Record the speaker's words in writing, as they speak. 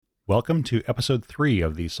Welcome to episode 3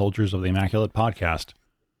 of the Soldiers of the Immaculate podcast.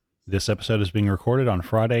 This episode is being recorded on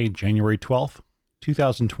Friday, January 12th,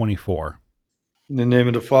 2024. In the name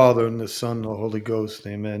of the Father, and the Son, and the Holy Ghost,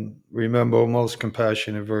 amen. Remember, O most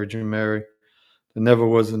compassionate Virgin Mary, that never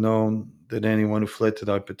was it known that anyone who fled to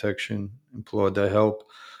thy protection, implored thy help,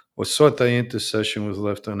 or sought thy intercession was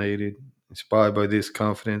left unaided. Inspired by this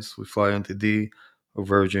confidence, we fly unto thee, O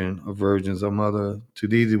Virgin of Virgins, O Mother. To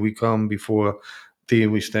thee did we come, before thee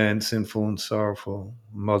we stand sinful and sorrowful.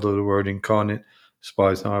 Mother of the Word incarnate,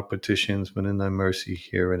 despise not our petitions, but in thy mercy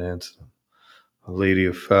hear and answer. Our Lady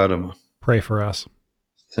of Fatima, Pray for us.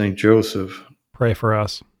 Saint Joseph, Pray for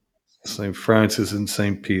us. St. Francis, and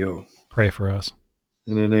St. Pio. Pray for us.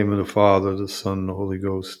 In the name of the Father, the Son, and the Holy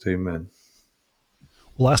Ghost, amen.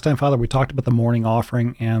 Well, last time, Father, we talked about the morning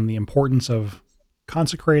offering and the importance of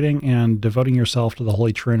consecrating and devoting yourself to the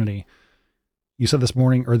Holy Trinity. You said this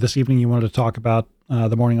morning or this evening you wanted to talk about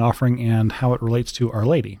the morning offering and how it relates to Our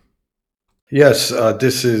Lady. Yes,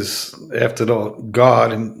 this is, after the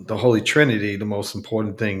God and the Holy Trinity, the most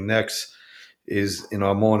important thing. Next is in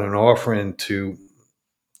our morning offering to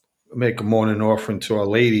make a morning offering to Our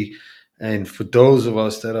Lady. And for those of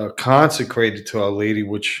us that are consecrated to Our Lady,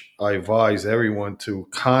 which I advise everyone to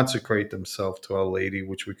consecrate themselves to Our Lady,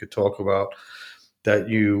 which we could talk about, that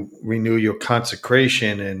you renew your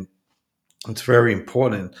consecration, and it's very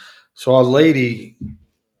important. So Our Lady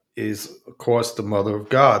is, of course, the Mother of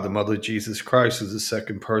God, the Mother of Jesus Christ, who's the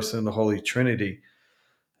second person in the Holy Trinity.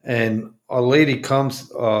 And Our Lady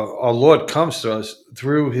comes, our Lord comes to us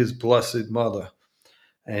through His Blessed Mother.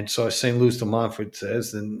 And so St. Louis de Montfort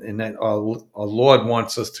says, and that our Lord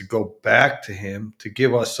wants us to go back to Him, to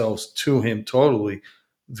give ourselves to Him totally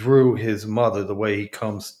through His mother, the way He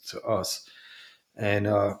comes to us. And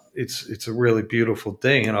it's a really beautiful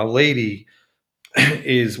thing. And Our Lady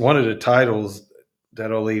is one of the titles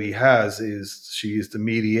that Our Lady has, is she is the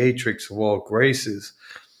mediatrix of all graces.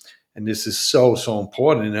 And this is so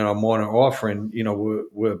important in our morning offering. You know,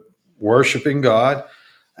 we're worshiping God,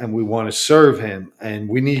 and we want to serve Him, and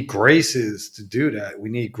we need graces to do that. We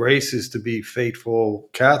need graces to be faithful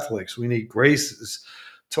Catholics. We need graces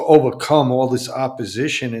to overcome all this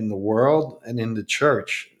opposition in the world and in the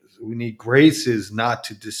church. We need graces not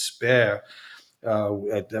to despair,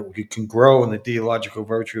 that we can grow in the theological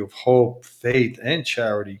virtue of hope, faith, and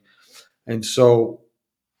charity. And so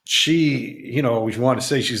she, you know, we want to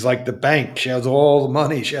say she's like the bank. She has all the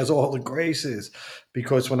money. She has all the graces.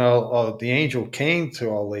 Because when the angel came to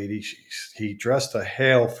Our Lady, he dressed her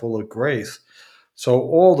hail full of grace. So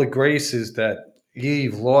all the graces that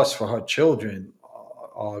Eve lost for her children,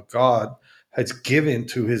 God has given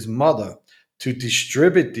to His mother to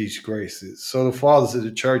distribute these graces. So the fathers of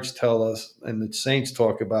the church tell us, and the saints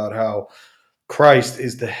talk about, how Christ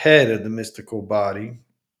is the head of the mystical body.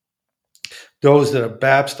 Those that are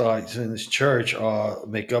baptized in this church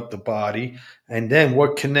make up the body. And then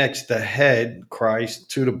what connects the head,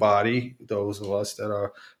 Christ, to the body, those of us that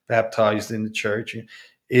are baptized in the church,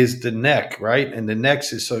 is the neck, right? And the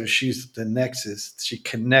nexus, so she's the nexus. She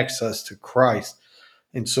connects us to Christ.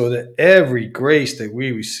 And so that every grace that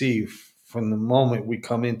we receive from the moment we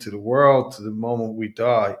come into the world to the moment we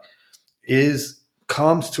die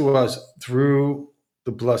comes to us through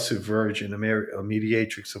the Blessed Virgin, a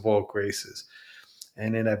mediatrix of all graces.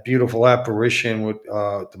 And in that beautiful apparition with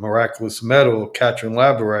the miraculous medal of Catherine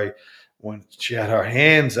Labouré, when she had her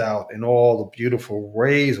hands out and all the beautiful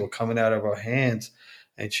rays were coming out of her hands,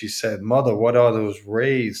 and she said, "Mother, what are those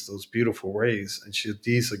rays, those beautiful rays?" And she said,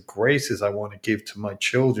 "These are graces I want to give to my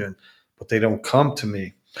children, but they don't come to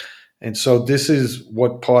me." And so this is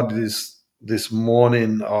what part of this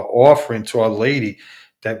morning offering to Our Lady,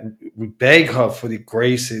 that we beg her for the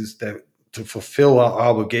graces that to fulfill our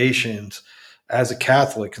obligations as a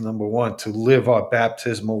Catholic. Number one, to live our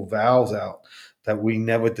baptismal vows out, that we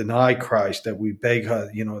never deny Christ, that we beg her,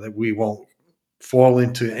 you know, that we won't fall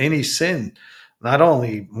into any sin, not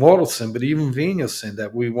only mortal sin, but even venial sin,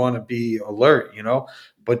 that we want to be alert, you know.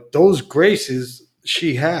 But those graces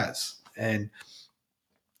she has, and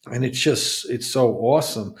it's so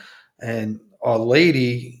awesome. And Our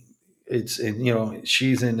Lady,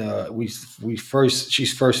 she's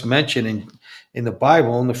she's first mentioned in the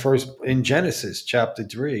Bible, in Genesis chapter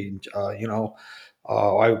 3.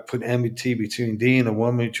 I would put enmity between thee and the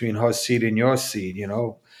woman, between her seed and your seed.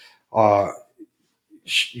 Uh,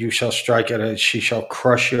 you shall strike at her, she shall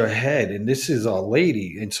crush your head. And this is Our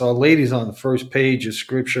Lady. And so Our Lady's on the first page of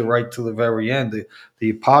Scripture right to the very end, the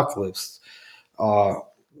Apocalypse.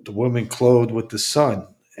 The woman clothed with the sun,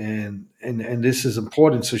 and this is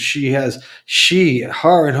important. So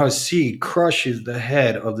her and her seed crushes the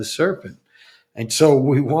head of the serpent, And so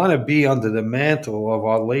we want to be under the mantle of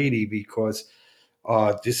Our Lady because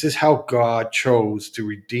this is how God chose to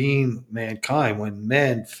redeem mankind. When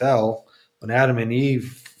man fell, when Adam and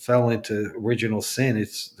Eve fell into original sin,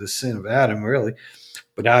 it's the sin of Adam, really,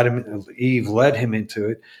 but Adam and Eve led him into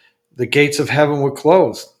it. The gates of heaven were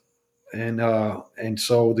closed, and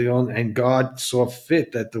so and God saw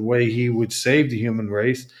fit that the way He would save the human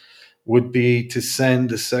race would be to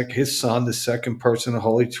send His Son, the second person of the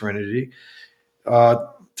Holy Trinity,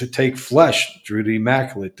 to take flesh through the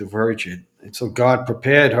Immaculate, the Virgin. And so God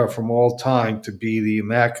prepared her from all time to be the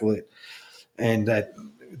Immaculate, and that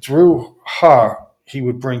through her, He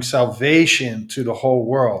would bring salvation to the whole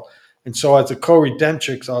world. And so, as a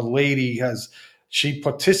co-redemptrix, Our Lady she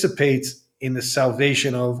participates in the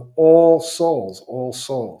salvation of all souls, all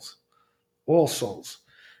souls, all souls.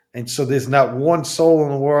 And so there's not one soul in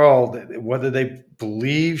the world, whether they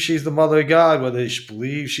believe she's the mother of God, whether they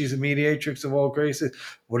believe she's a mediatrix of all graces,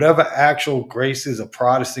 whatever actual graces a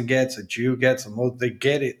Protestant gets, a Jew gets, they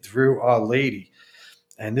get it through Our Lady.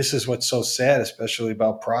 And this is what's so sad, especially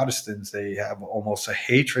about Protestants. They have almost a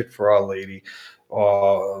hatred for Our Lady.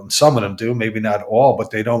 Some of them do, maybe not all,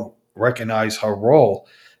 but they don't recognize her role.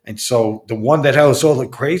 And so the one that has all the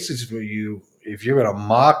graces for you, if you're going to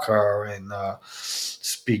mock her and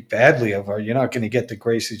speak badly of her, you're not going to get the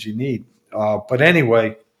graces you need. But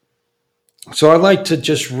anyway, so I like to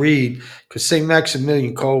just read because St.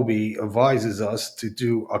 Maximilian Kolbe advises us to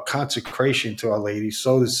do a consecration to Our Lady.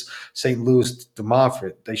 So does St. Louis de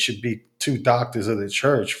Montfort. They should be two doctors of the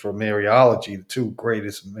church for Mariology, the two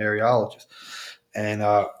greatest Mariologists. And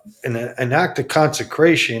an act of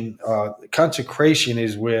consecration. Consecration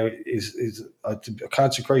is where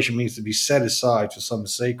consecration means to be set aside for something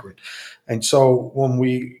sacred. And so when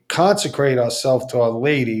we consecrate ourselves to Our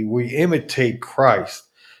Lady, we imitate Christ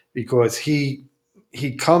because he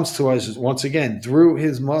comes to us once again through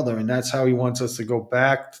his mother, and that's how he wants us to go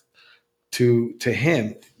back to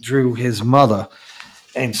him through his mother.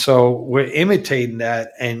 And so we're imitating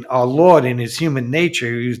that, and our Lord in his human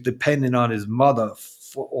nature, he was dependent on his mother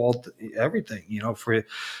for everything, for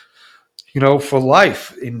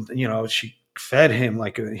life. And she fed him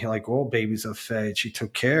like all babies are fed. She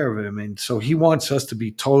took care of him, and so he wants us to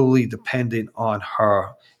be totally dependent on her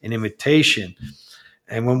in imitation.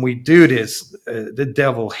 And when we do this, the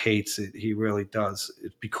devil hates it. He really does.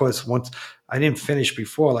 It's because once I didn't finish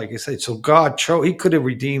before, like I said, so God chose. He could have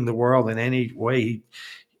redeemed the world in any way,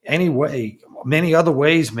 many other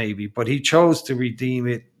ways maybe, but He chose to redeem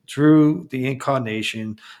it through the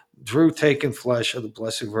incarnation, through taking flesh of the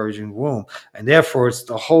Blessed Virgin womb, and therefore it's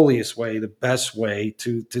the holiest way, the best way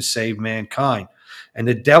to save mankind. And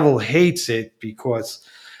the devil hates it because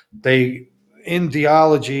they in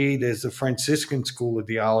theology, there's the Franciscan school of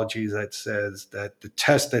theology that says that the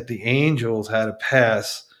test that the angels had to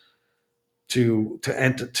pass to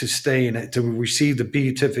enter, to stay in it, to receive the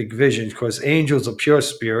beatific visions, because angels are pure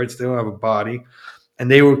spirits, they don't have a body,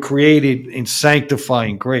 and they were created in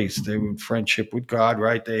sanctifying grace. They were in friendship with God,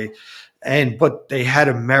 right? But they had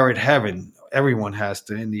to merit heaven. Everyone has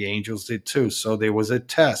to, and the angels did too. So there was a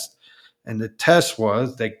test. And the test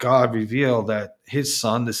was that God revealed that his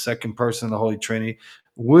Son, the second person of the Holy Trinity,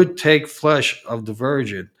 would take flesh of the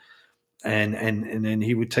Virgin, and then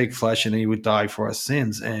he would take flesh and he would die for our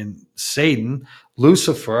sins. And Satan,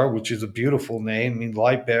 Lucifer, which is a beautiful name, I mean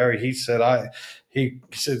light bearer, he said he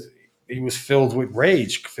was filled with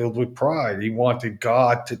rage, filled with pride. He wanted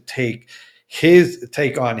God to take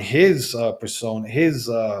on his persona, his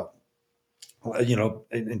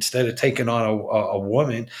instead of taking on a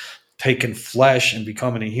woman, taking flesh and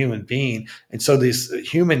becoming a human being. And so this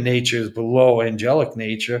human nature is below angelic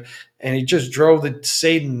nature. And he just drove the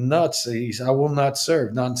Satan nuts. He said, I will not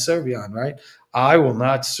serve, non serviam, right? I will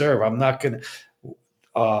not serve. I'm not going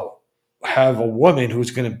to have a woman who's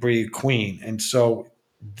going to be a queen. And so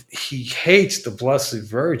he hates the Blessed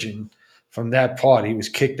Virgin from that part. He was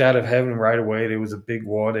kicked out of heaven right away. There was a big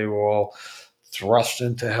war. They were all thrust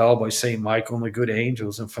into hell by Saint Michael and the good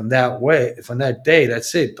angels. And from that day,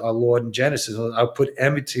 that's it. Our Lord in Genesis, I'll put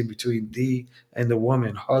enmity between thee and the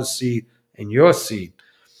woman, her seed and your seed.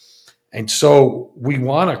 And so we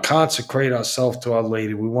want to consecrate ourselves to Our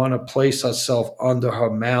Lady. We want to place ourselves under her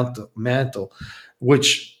mantle,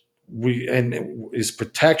 which is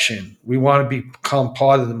protection. We want to become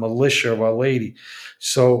part of the militia of Our Lady.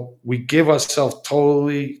 So we give ourselves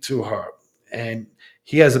totally to her. And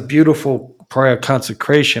he has a beautiful prayer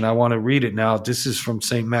consecration. I want to read it now. This is from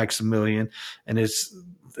St. Maximilian, and it's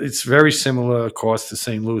very similar, of course, to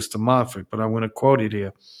St. Louis de Montfort, but I'm going to quote it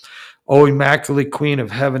here. O Immaculate Queen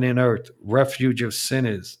of heaven and earth, refuge of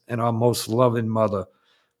sinners, and our most loving mother,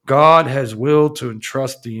 God has willed to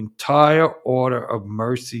entrust the entire order of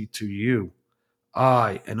mercy to you.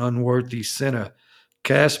 I, an unworthy sinner,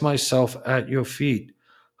 cast myself at your feet,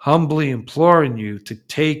 humbly imploring you to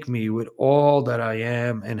take me with all that I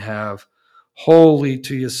am and have, wholly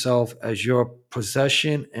to yourself as your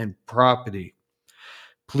possession and property.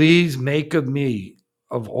 Please make of me,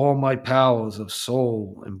 of all my powers of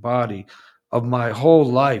soul and body, of my whole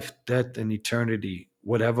life, death, and eternity,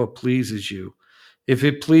 whatever pleases you. If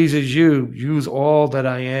it pleases you, use all that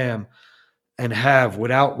I am and have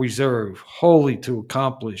without reserve, wholly to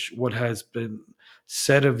accomplish what has been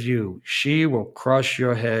said of you. She will crush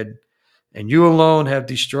your head, and you alone have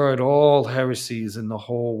destroyed all heresies in the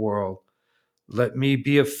whole world. Let me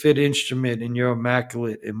be a fit instrument in your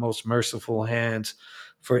immaculate and most merciful hands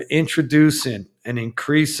for introducing and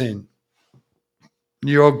increasing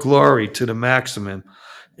your glory to the maximum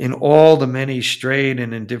in all the many strayed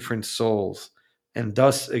and indifferent souls, and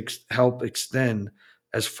thus help extend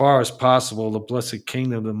as far as possible the blessed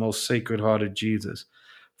kingdom of the most sacred heart of Jesus.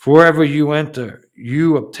 For wherever you enter,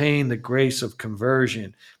 you obtain the grace of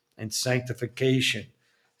conversion and sanctification,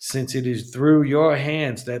 since it is through your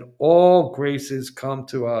hands that all graces come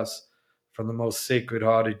to us from the most sacred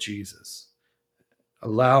heart of Jesus.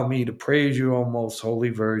 Allow me to praise you, O most holy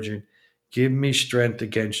Virgin. Give me strength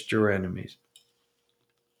against your enemies.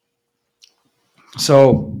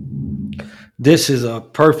 So, this is a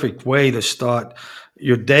perfect way to start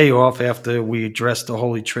your day off after we address the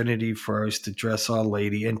Holy Trinity first, address Our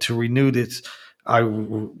Lady, and to renew this. I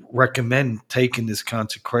recommend taking this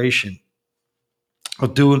consecration or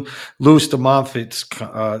doing Louis de Montfort's.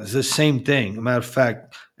 It's the same thing. As a matter of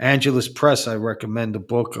fact, Angelus Press. I recommend the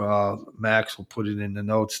book. Max will put it in the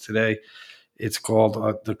notes today. It's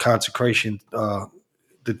called the consecration.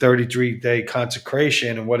 The 33-day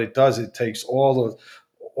consecration, and what it does, it takes all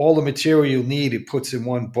the material you need, it puts in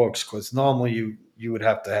one book, because normally you would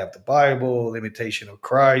have to have the Bible, Imitation of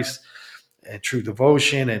Christ, and True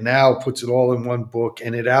Devotion, and now it puts it all in one book,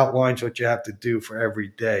 and it outlines what you have to do for every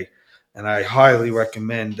day. And I highly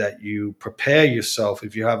recommend that you prepare yourself,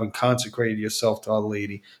 if you haven't consecrated yourself to Our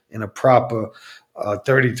Lady, in a proper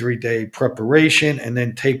 33-day preparation, and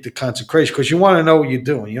then take the consecration, because you want to know what you're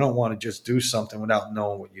doing. You don't want to just do something without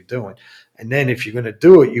knowing what you're doing. And then if you're going to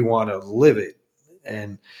do it, you want to live it.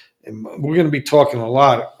 And we're going to be talking a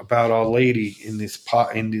lot about Our Lady in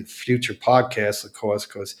in the future podcast, of course,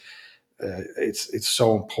 because it's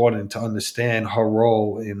so important to understand her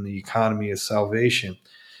role in the economy of salvation.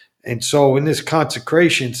 And so in this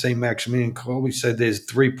consecration, St. Maximilian Kolbe said there's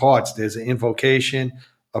three parts. There's an invocation,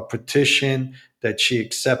 a petition that she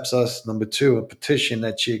accepts us. Number two, a petition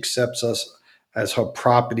that she accepts us as her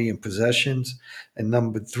property and possessions. And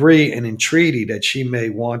number three, an entreaty that she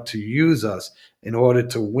may want to use us in order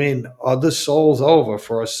to win other souls over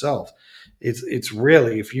for herself. It's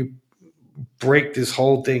really, if you break this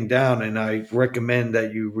whole thing down, and I recommend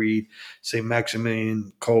that you read St.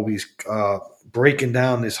 Maximilian Kolbe's breaking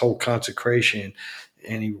down this whole consecration,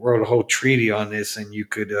 and he wrote a whole treaty on this, and you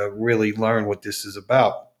could really learn what this is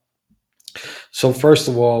about. So first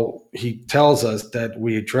of all, he tells us that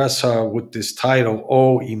we address her with this title,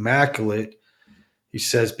 O Immaculate. He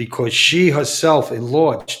says, because she herself in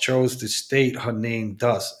Lord chose to state her name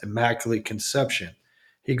thus, Immaculate Conception.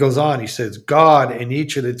 He goes on, he says, God and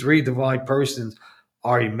each of the three divine persons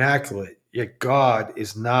are immaculate, yet God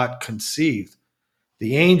is not conceived.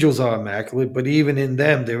 The angels are immaculate, but even in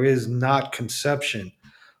them there is not conception.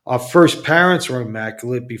 Our first parents were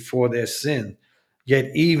immaculate before their sin, yet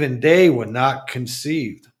even they were not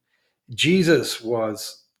conceived. Jesus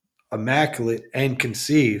was immaculate and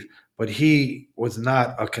conceived, but he was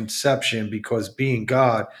not a conception because, being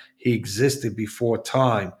God, he existed before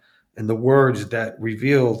time. And the words that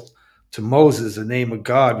revealed to Moses the name of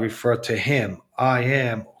God refer to him. I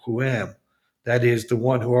am who am. That is the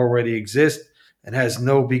one who already exists and has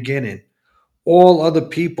no beginning. All other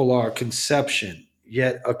people are a conception,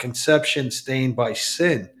 yet a conception stained by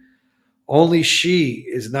sin. Only she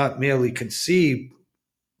is not merely conceived,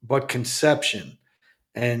 but conception.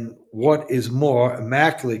 And what is more,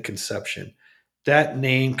 Immaculate Conception. That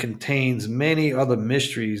name contains many other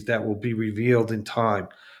mysteries that will be revealed in time,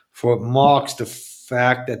 for it marks the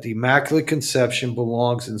fact that the Immaculate Conception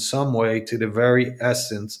belongs in some way to the very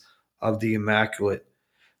essence of the Immaculate.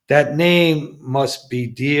 That name must be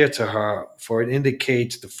dear to her, for it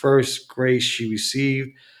indicates the first grace she received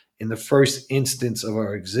in the first instance of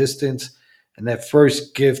her existence, and that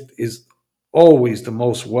first gift is always the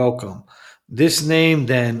most welcome. This name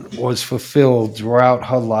then was fulfilled throughout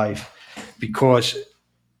her life because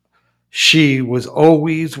she was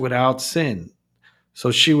always without sin. So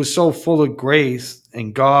she was so full of grace,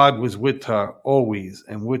 and God was with her always,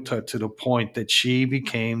 and with her to the point that she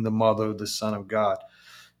became the mother of the Son of God.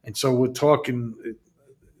 And so we're talking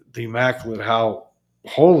the Immaculate, how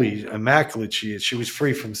holy, immaculate she is. She was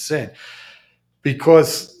free from sin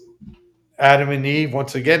because Adam and Eve,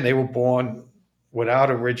 once again, they were born without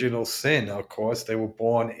original sin. Of course, they were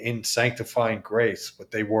born in sanctifying grace, but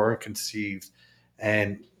they weren't conceived.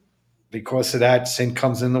 And because of that, sin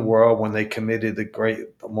comes in the world when they committed the great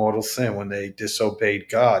mortal sin, when they disobeyed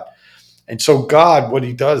God. And so God, what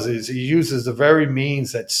he does is he uses the very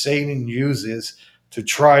means that Satan uses to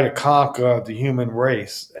try to conquer the human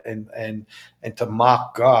race and to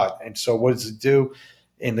mock God. And so what does it do?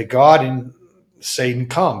 In the garden, Satan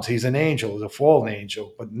comes. He's an angel, he's a fallen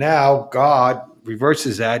angel. But now God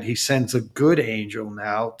reverses that. He sends a good angel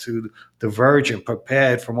now to the virgin,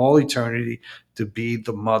 prepared from all eternity to be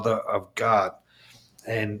the mother of God.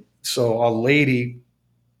 And so Our Lady,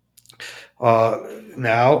 uh,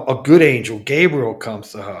 now a good angel, Gabriel,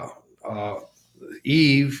 comes to her. Uh,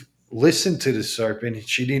 Eve listened to the serpent.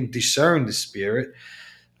 She didn't discern the spirit.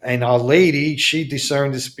 And Our Lady, she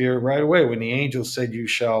discerned the spirit right away when the angel said, "You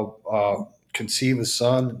shall conceive a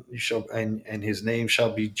son, you shall, and his name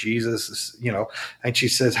shall be Jesus." And she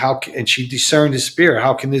says, "How?" And she discerned the spirit.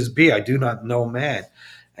 How can this be? I do not know man.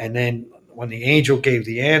 And then when the angel gave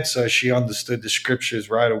the answer, she understood the scriptures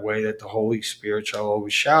right away that the Holy Spirit shall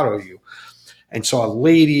overshadow you. And so Our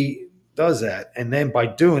Lady does that. And then by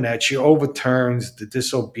doing that, she overturns the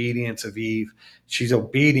disobedience of Eve. She's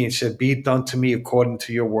obedient. She said, "Be it done to me according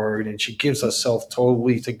to your word." And she gives herself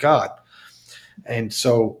totally to God. And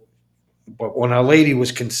so, but when Our Lady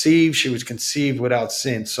was conceived, she was conceived without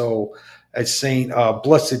sin. So, as Saint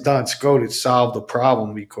Blessed Don Scotus solved the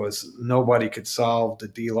problem, because nobody could solve the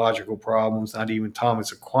theological problems, not even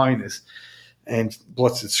Thomas Aquinas. And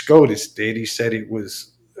Blessed Scotus did. He said it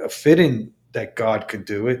was fitting that God could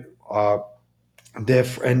do it,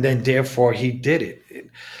 and then therefore he did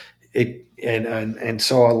it. And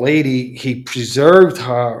so Our Lady, he preserved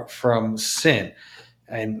her from sin,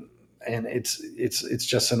 and it's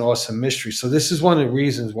just an awesome mystery. So this is one of the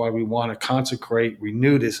reasons why we want to consecrate,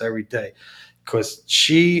 renew this every day, because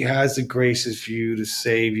she has the graces for you to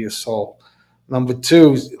save your soul. Number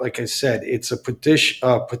two, like I said, it's a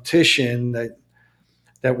petition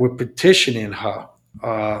that we're petitioning her.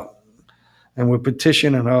 Uh, and we're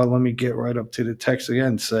petitioning her. Let me get right up to the text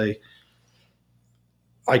again. Say,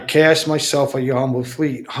 "I cast myself at your humble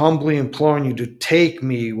feet, humbly imploring you to take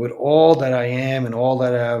me with all that I am and all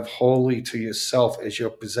that I have wholly to yourself as your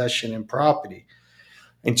possession and property."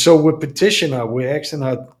 And so we're petitioning her. We're asking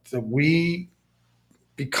her that we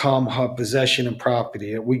become her possession and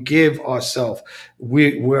property. We give ourselves.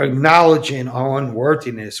 We're acknowledging our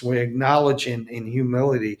unworthiness. We're acknowledging in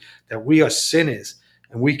humility that we are sinners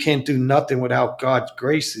and we can't do nothing without God's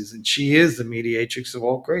graces. And she is the mediatrix of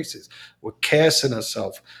all graces. We're casting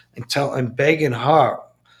ourselves and begging her,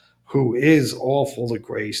 who is all full of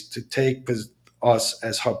grace, to take us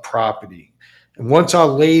as her property. And once Our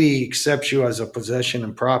Lady accepts you as a possession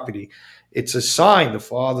and property, it's a sign, the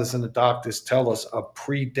fathers and the doctors tell us, of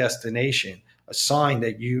predestination, a sign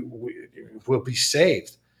that you will be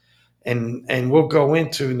saved. And we'll go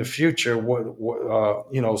into in the future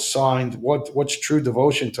what signs, what's true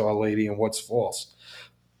devotion to Our Lady and what's false.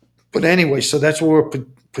 But anyway, so that's what we're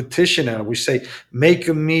petitioning. We say, "Make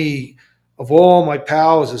of me, of all my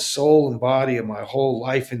powers, a soul and body, of my whole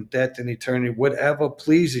life and death and eternity, whatever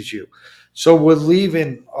pleases you." So we're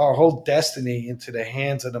leaving our whole destiny into the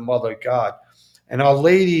hands of the Mother of God. And Our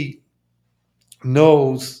Lady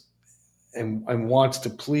knows and wants to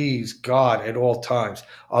please God at all times.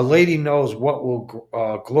 Our Lady knows what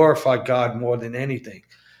will glorify God more than anything.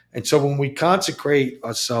 And so when we consecrate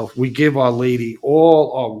ourselves, we give Our Lady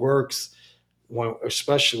all our works,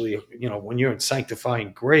 especially when you're in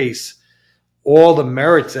sanctifying grace, all the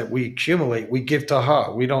merits that we accumulate, we give to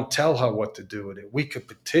her. We don't tell her what to do with it. We could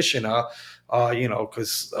petition her,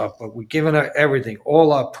 because but we're giving her everything,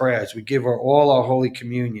 all our prayers. We give her all our holy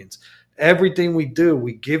communions. Everything we do,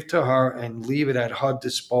 we give to her and leave it at her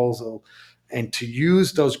disposal, and to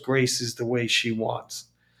use those graces the way she wants.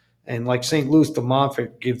 And like St. Louis de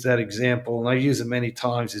Montfort gives that example, and I use it many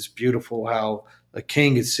times. It's beautiful how the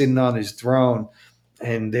king is sitting on his throne,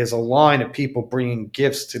 and there's a line of people bringing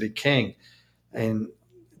gifts to the king, and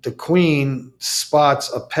the queen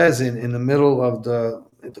spots a peasant in the middle of the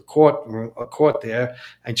courtroom, a court there,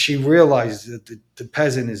 and she realizes that the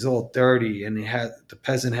peasant is all dirty, and the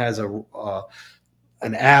peasant has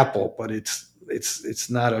an apple, but it's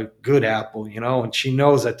not a good apple, and she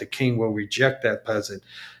knows that the king will reject that peasant.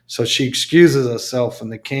 So she excuses herself from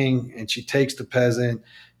the king, and she takes the peasant.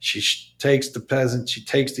 She takes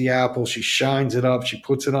the apple, she shines it up, she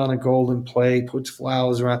puts it on a golden plate, puts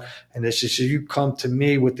flowers around, and then she says, "You come to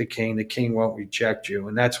me with the king won't reject you."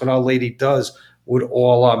 And that's what Our Lady does with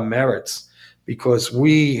all our merits, because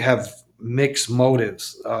we have mixed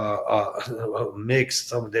motives,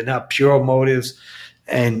 mixed. They're not pure motives,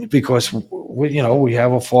 and because we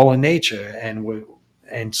have a fallen nature,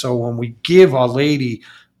 and so when we give Our Lady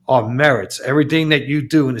our merits, everything that you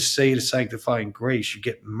do in the state of sanctifying grace, you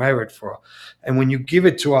get merit for. And when you give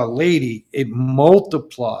it to Our Lady, it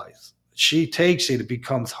multiplies. She takes it, it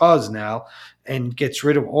becomes hers now, and gets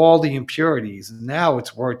rid of all the impurities. And now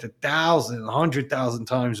it's worth 1,000, 100,000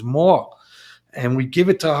 times more. And we give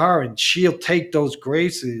it to her, and she'll take those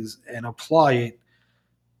graces and apply it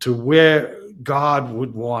to where God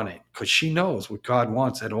would want it, because she knows what God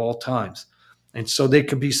wants at all times. And so there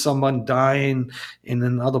could be someone dying in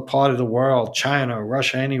another part of the world, China,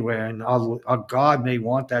 Russia, anywhere, and our God may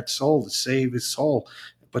want that soul to save his soul,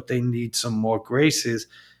 but they need some more graces.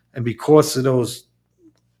 And because of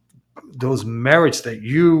those merits that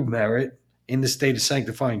you merit in the state of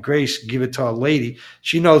sanctifying grace, give it to Our Lady.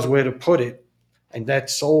 She knows where to put it, and that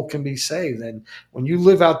soul can be saved. And when you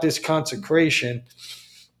live out this consecration,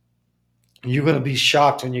 you're going to be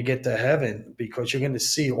shocked when you get to heaven, because you're going to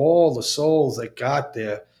see all the souls that got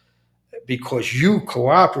there because you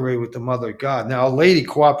cooperate with the Mother of God. Now, Our Lady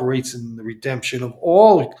cooperates in the redemption of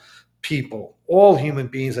all people, all human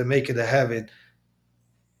beings that make it to heaven.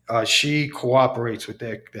 She cooperates with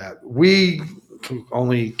that. We can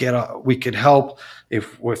only we could help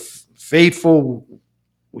if we're faithful.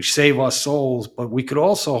 We save our souls, but we could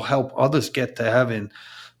also help others get to heaven,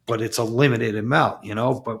 but it's a limited amount.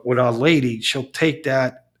 But with Our Lady, she'll take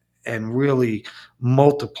that and really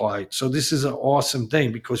multiply it. So this is an awesome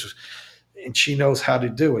thing, and she knows how to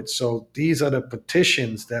do it. So these are the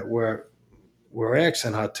petitions that we're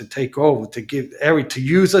asking her to take over, to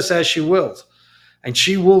use us as she wills. And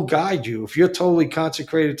she will guide you. If you're totally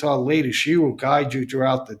consecrated to Our Lady, she will guide you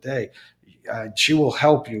throughout the day. She will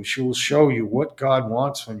help you. She will show you what God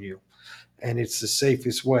wants from you, and it's the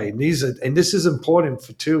safest way. And this is important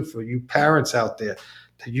for you parents out there,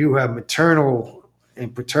 that you have maternal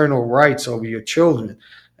and paternal rights over your children,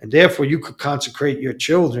 and therefore you could consecrate your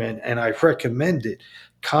children. And I recommend it.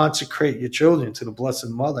 Consecrate your children to the Blessed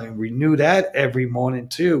Mother, and renew that every morning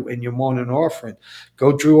too in your morning offering.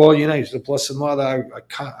 Go through all your names. The Blessed Mother,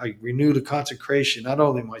 I renew the consecration, not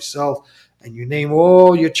only myself, and you name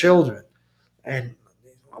all your children. And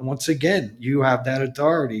once again, you have that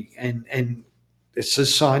authority, and it's a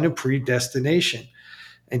sign of predestination.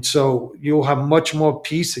 And so you'll have much more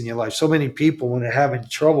peace in your life. So many people, when they're having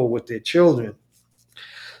trouble with their children,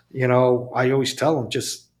 I always tell them,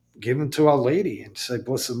 just give them to Our Lady and say,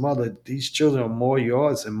 "Blessed Mother, these children are more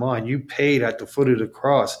yours than mine. You paid at the foot of the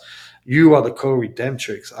cross. You are the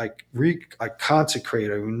co-redemptrix. I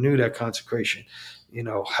consecrate, I renew that consecration.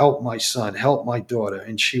 Help my son, help my daughter,"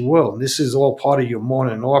 and she will. And this is all part of your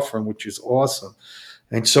morning offering, which is awesome.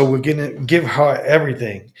 And so we're going to give her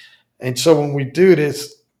everything. And so when we do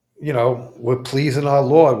this, we're pleasing our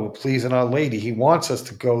Lord, we're pleasing Our Lady. He wants us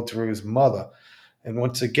to go through his mother. And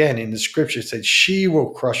once again, in the scripture, it said, "She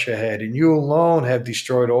will crush your head, and you alone have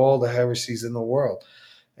destroyed all the heresies in the world."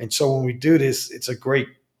 And so when we do this, it's a great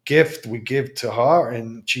gift we give to her,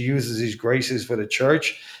 and she uses these graces for the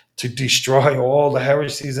church to destroy all the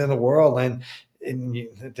heresies in the world. And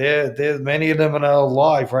there's many of them in our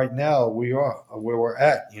life right now. We are where we're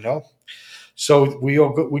at. So we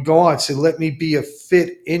go on. So let me be a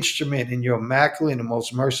fit instrument in your immaculate and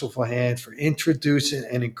most merciful hands for introducing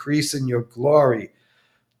and increasing your glory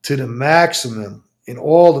to the maximum in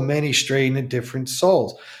all the many straying and different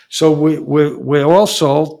souls. So we're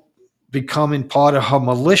also becoming part of her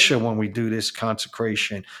militia when we do this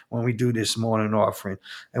consecration, when we do this morning offering.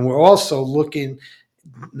 And we're also looking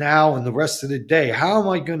now and the rest of the day, how am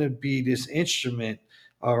I going to be this instrument,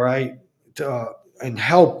 all right, and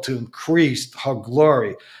help to increase her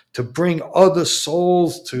glory, to bring other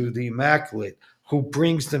souls to the Immaculate, who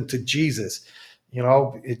brings them to Jesus.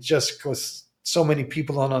 It just because so many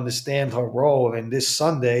people don't understand her role. And this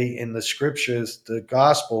Sunday in the scriptures, the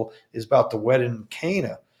gospel is about the wedding in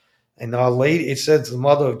Cana. And Our Lady, it says the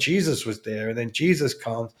mother of Jesus was there. And then Jesus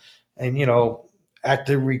comes, and, at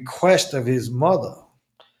the request of his mother,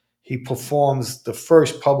 he performs the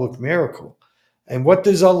first public miracle. And what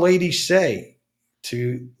does Our Lady say?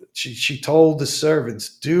 She told the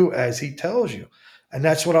servants, "Do as he tells you." And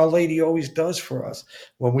that's what Our Lady always does for us.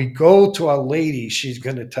 When we go to Our Lady, she's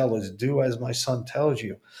going to tell us, do as my son tells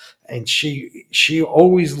you. And she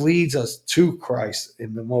always leads us to Christ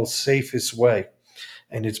in the most safest way.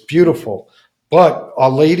 And it's beautiful. But Our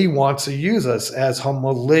Lady wants to use us as her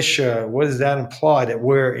militia. What does that imply? That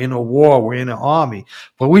we're in a war, we're in an army.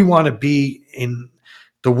 But we want to be in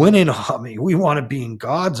the winning army. We want to be in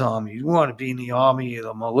God's army. We want to be in the army of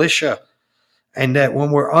the militia. And that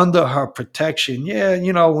when we're under her protection, yeah,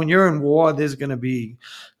 when you're in war, there's going to be,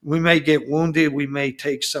 we may get wounded, we may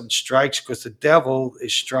take some strikes because the devil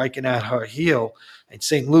is striking at her heel. And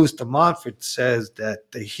St. Louis de Montfort says that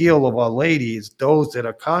the heel of Our Lady is those that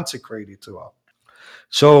are consecrated to her.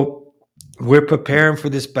 So we're preparing for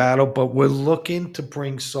this battle, but we're looking to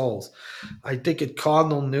bring souls. I think it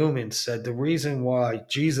Cardinal Newman said the reason why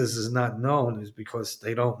Jesus is not known is because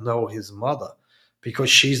they don't know his mother, because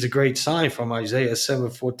she's the great sign from Isaiah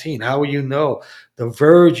 7:14. How will you know? The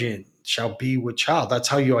virgin shall be with child. That's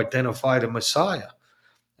how you identify the Messiah.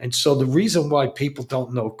 And so the reason why people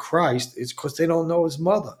don't know Christ is because they don't know his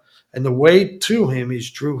mother. And the way to him is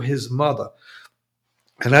through his mother.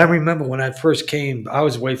 And I remember when I first came, I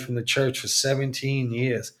was away from the church for 17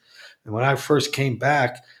 years. And when I first came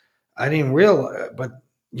back, I didn't realize, but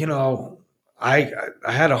you know, I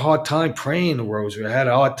had a hard time praying the rosary. I had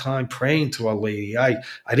a hard time praying to Our Lady. I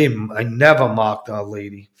never mocked Our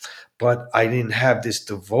Lady, but I didn't have this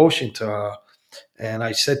devotion to her. And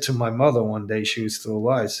I said to my mother one day, she was still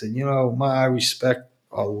alive, I said, I respect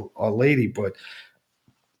Our Lady, but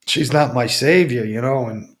she's not my savior,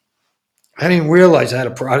 and I didn't realize I had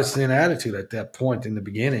a Protestant attitude at that point in the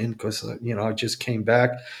beginning because, I just came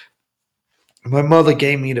back. My mother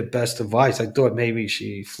gave me the best advice. I thought maybe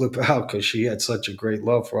she flip out because she had such a great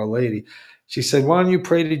love for Our Lady. She said, "Why don't you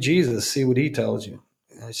pray to Jesus, see what he tells you?"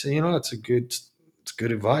 And I said, it's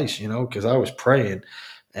good advice, because I was praying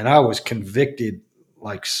and I was convicted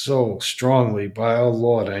like so strongly by our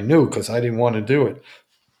Lord. I knew because I didn't want to do it,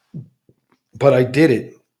 but I did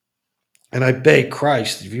it. And I begged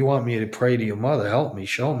Christ, if you want me to pray to your mother, help me,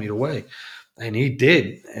 show me the way. And he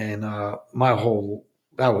did. And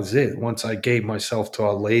that was it. Once I gave myself to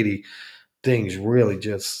Our Lady, things really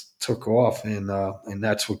just took off. And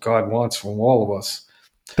that's what God wants from all of us.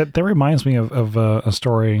 That reminds me of a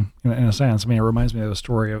story in a sense. I mean, it reminds me of a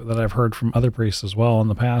story that I've heard from other priests as well in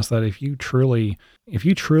the past. That if you truly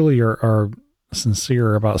are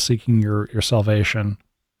sincere about seeking your salvation,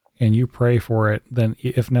 and you pray for it, then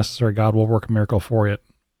if necessary, God will work a miracle for it.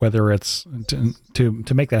 Whether it's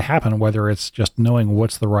to make that happen, whether it's just knowing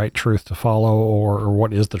what's the right truth to follow, or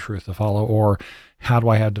what is the truth to follow, or how do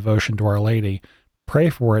I have devotion to Our Lady.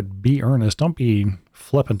 Pray for it. Be earnest. Don't be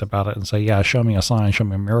flippant about it and say, yeah, show me a sign, show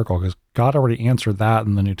me a miracle, because God already answered that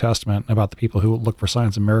in the New Testament about the people who look for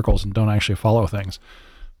signs and miracles and don't actually follow things.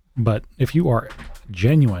 But if you are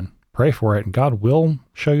genuine, pray for it, and God will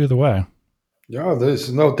show you the way. Yeah,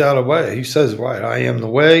 there's no doubt about it. He says, right, I am the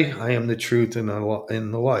way, I am the truth, and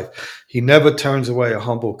in the life. He never turns away a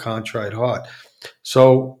humble, contrite heart.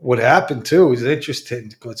 So what happened too is interesting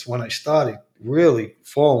because when I started really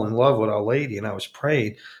fall in love with Our Lady and I was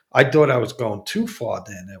praying, I thought I was going too far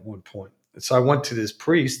then at one point. So I went to this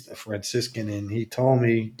priest, a Franciscan, and he told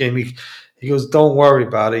me, he goes, don't worry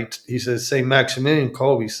about it. He says, St. Maximilian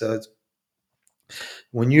Kolbe says,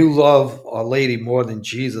 when you love Our Lady more than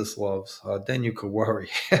Jesus loves, then you could worry.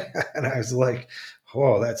 And I was like,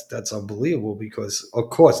 oh, that's unbelievable because, of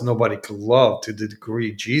course, nobody could love to the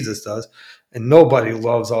degree Jesus does. And nobody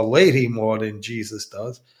loves Our Lady more than Jesus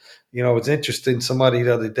does. It's interesting. Somebody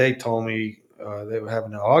the other day told me they were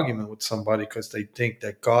having an argument with somebody because they think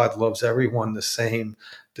that God loves everyone the same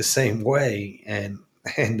way. And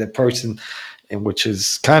the person, and which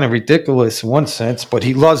is kind of ridiculous in one sense, but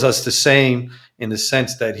he loves us the same in the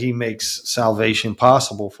sense that he makes salvation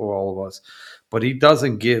possible for all of us. But he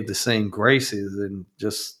doesn't give the same graces, and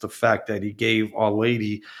just the fact that he gave Our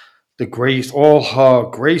Lady the grace, all her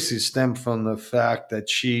graces stem from the fact that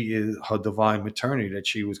she is her divine maternity, that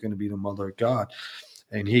she was going to be the mother of God.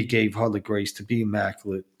 And he gave her the grace to be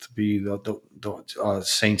immaculate, to be the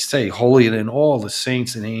saints say, holier than all the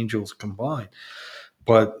saints and angels combined.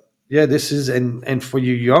 But yeah, this is, and for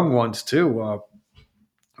you young ones too,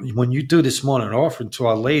 when you do this morning offering to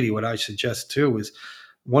Our Lady, what I suggest too is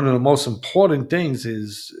one of the most important things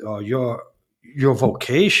is your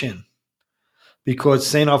vocation, because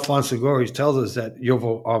Saint Alphonse Liguori tells us that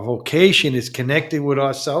our vocation is connected with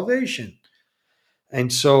our salvation,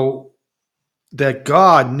 and so that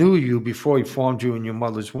God knew you before He formed you in your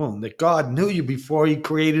mother's womb, that God knew you before He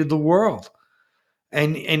created the world,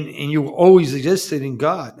 and you always existed in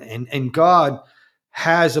God, and God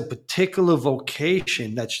has a particular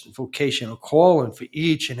vocation, that's vocational calling for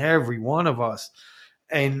each and every one of us.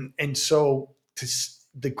 And so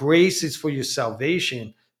the graces for your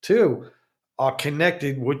salvation too are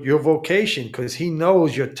connected with your vocation, because he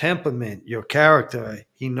knows your temperament, your character,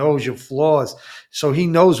 he knows your flaws, so he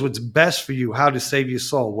knows what's best for you, how to save your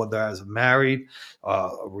soul, whether as a married, a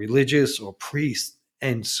religious, or priest.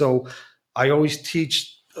 And so I always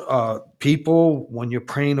teach people, when you're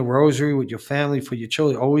praying the rosary with your family for your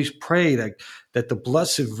children, always pray that the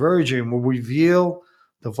Blessed Virgin will reveal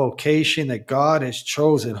the vocation that God has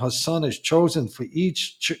chosen, her Son has chosen for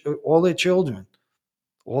all their children.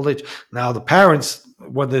 All that Now the parents,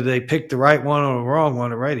 whether they pick the right one or the wrong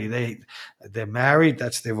one already, they're married.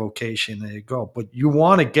 That's their vocation. There you go. But you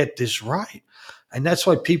want to get this right, and that's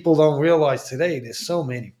why people don't realize today. There's so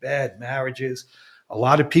many bad marriages. A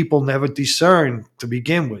lot of people never discern to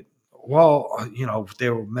begin with. Well, if they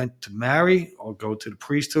were meant to marry or go to the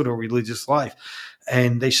priesthood or religious life,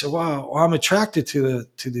 and they said, "Well, I'm attracted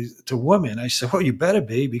to women." I said, "Well, you better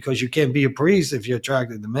be, because you can't be a priest if you're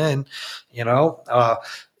attracted to men." You know, uh,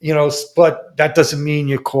 but that doesn't mean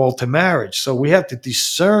you're called to marriage. So we have to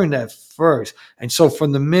discern that first. And so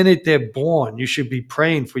from the minute they're born, you should be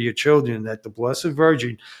praying for your children that the Blessed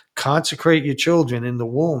Virgin consecrate your children in the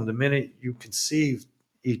womb the minute you conceive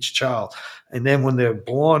each child. And then when they're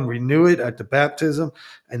born, renew it at the baptism.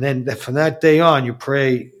 And then from that day on, you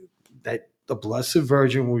pray that the Blessed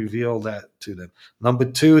Virgin will reveal that to them. Number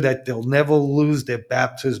two, that they'll never lose their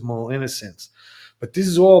baptismal innocence. But this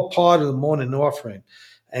is all part of the morning offering.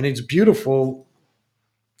 And it's beautiful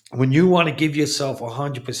when you want to give yourself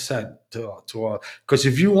 100% because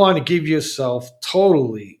if you want to give yourself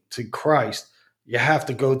totally to Christ, you have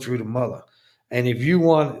to go through the mother. And if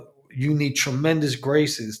you need tremendous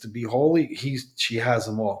graces to be holy, she has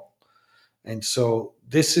them all. And so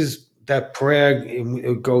this is that prayer.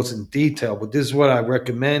 It goes in detail, but this is what I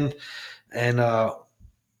recommend. And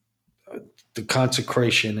the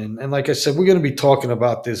consecration. And like I said, we're going to be talking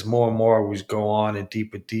about this more and more as we go on in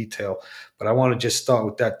deeper detail. But I want to just start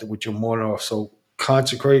with that, with your morning off. So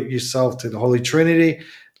consecrate yourself to the Holy Trinity,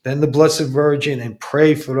 then the Blessed Virgin, and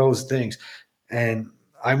pray for those things. And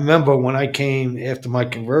I remember when I came after my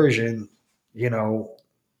conversion, you know,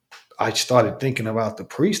 I started thinking about the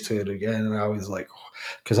priesthood again. And I was like,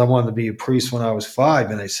 because I wanted to be a priest when I was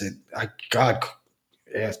 5. And I said, God,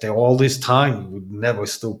 after all this time, he would never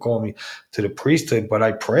still call me to the priesthood. But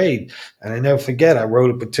I prayed, and I never forget. I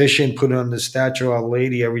wrote a petition, put it on the statue of Our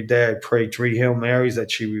Lady. Every day I prayed 3 Hail Marys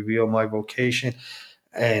that she revealed my vocation.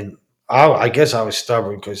 And I guess I was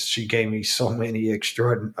stubborn, because she gave me so many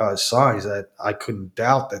extraordinary signs that I couldn't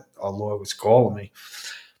doubt that our Lord was calling me.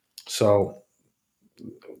 So,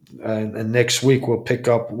 and next week we'll pick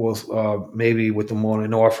up with maybe with the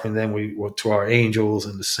morning offering. Then we will to our angels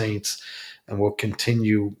and the saints, and we'll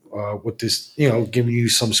continue with this, giving you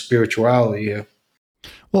some spirituality here.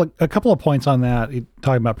 Well, a couple of points on that,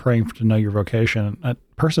 talking about praying to know your vocation.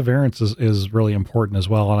 Perseverance is really important as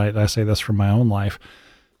well. And I say this from my own life,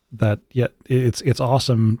 that yet it's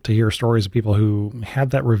awesome to hear stories of people who had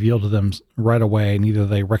that revealed to them right away, and either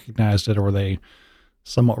they recognized it or they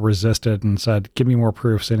somewhat resisted and said, give me more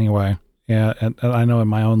proofs anyway. Yeah, and I know in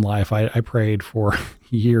my own life, I prayed for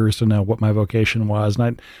years to know what my vocation was,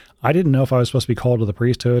 and I didn't know if I was supposed to be called to the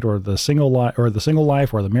priesthood or the single life or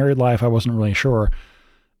the married life. I wasn't really sure.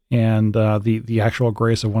 And the actual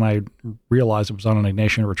grace of when I realized it was on an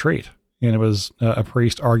Ignatian retreat, and it was a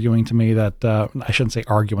priest arguing to me that I shouldn't say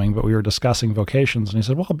arguing, but we were discussing vocations, and he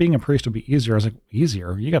said, "Well, being a priest would be easier." I was like,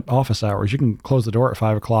 "Easier? You got office hours. You can close the door at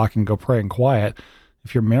 5 o'clock and go pray in quiet."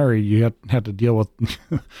 If you're married, you have to deal with,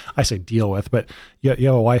 I say deal with, but you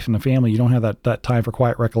have a wife and a family. You don't have that time for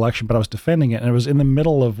quiet recollection. But I was defending it, and it was in the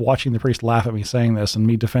middle of watching the priest laugh at me saying this and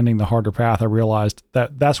me defending the harder path. I realized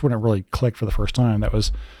that's when it really clicked for the first time.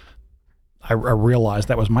 I realized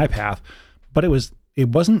that was my path, but it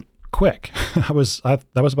wasn't quick. That was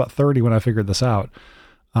about 30 when I figured this out.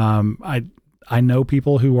 I know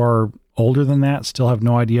people who are older than that still have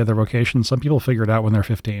no idea their vocation. Some people figure it out when they're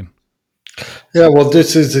 15. Yeah, well,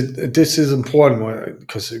 this is important,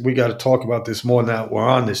 because we got to talk about this more now we're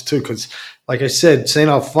on this too. Because, like I said, Saint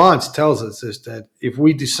Alphonse tells us this, that if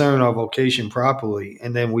we discern our vocation properly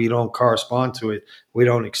and then we don't correspond to it, we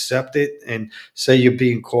don't accept it, and say you're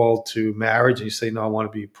being called to marriage, and you say, "No, I want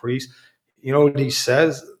to be a priest." You know what he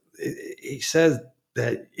says? He says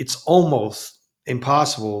that it's almost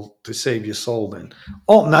impossible to save your soul. Then,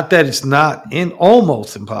 oh, not that it's not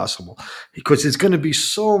almost impossible, because it's going to be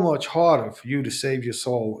so much harder for you to save your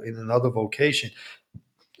soul in another vocation.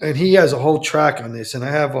 And he has a whole track on this, and I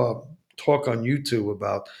have a talk on YouTube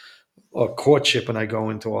about courtship, and I go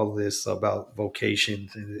into all this about vocation.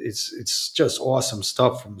 It's just awesome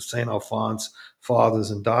stuff from Saint Alphonse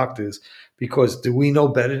fathers and doctors. Because do we know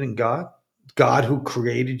better than God? God who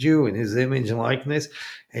created you in His image and likeness,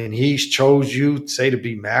 and He chose you, say, to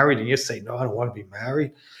be married, and you say, "No, I don't want to be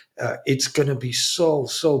married." It's going to be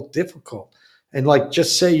so difficult. And like,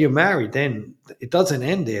 just say you're married, then it doesn't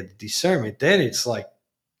end there. The discernment, then it's like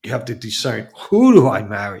you have to discern, who do I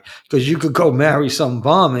marry? Because you could go marry some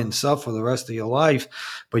bum and stuff for the rest of your life,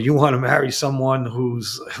 but you want to marry someone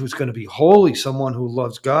who's going to be holy, someone who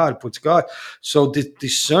loves God, puts God. So the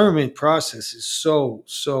discernment process is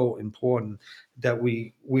so important that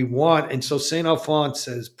we want. And so Saint Alphonse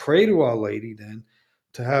says, pray to Our Lady then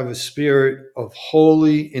to have a spirit of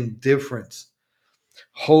holy indifference,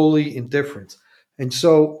 holy indifference. And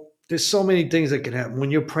so there's so many things that can happen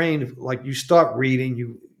when you're praying. Like, you start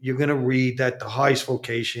reading, you're going to read that the highest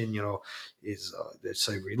vocation, is let's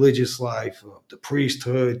say religious life, the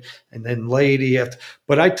priesthood, and then laity. After,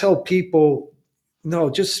 but I tell people, no,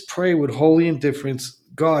 just pray with holy indifference.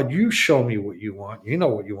 God, you show me what you want. You know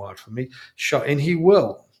what you want from me. Show, and He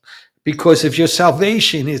will. Because if your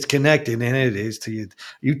salvation is connected, and it is to you,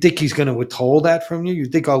 you think He's going to withhold that from you? You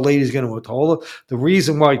think Our Lady's going to withhold it? The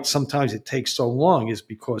reason why sometimes it takes so long is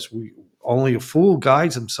because only a fool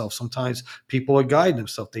guides himself. Sometimes people are guiding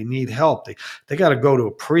themselves. They need help. They got to go to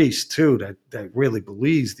a priest too that really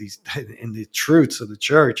believes these in the truths of the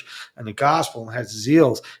church and the gospel, and has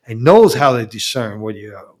zeals and knows how to discern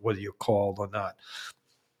whether you're called or not.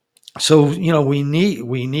 So we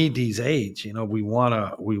need these aids. We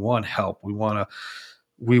want help. We want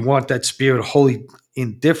that spirit of holy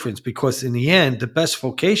indifference, because in the end, the best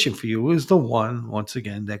vocation for you is the one, once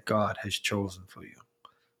again, that God has chosen for you,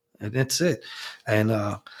 and that's it. And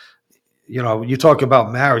you talk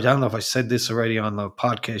about marriage. I don't know if I said this already on the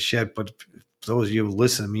podcast yet, but for those of you who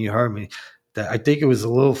listen to me, you heard me. That I think it was a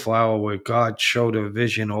little flower where God showed a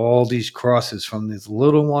vision, all these crosses from this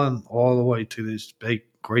little one all the way to this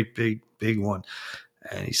great big one.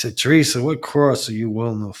 And He said, Teresa, what cross are you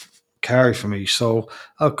willing to carry for me? So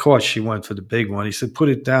of course she went for the big one. He said, put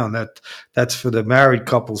it down. That's for the married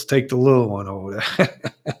couples. Take the little one over there.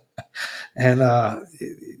 And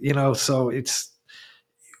so it's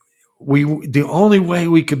the only way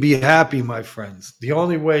we could be happy, my friends, the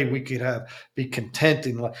only way we could be content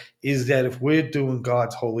in life is that if we're doing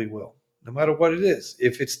God's holy will, no matter what it is.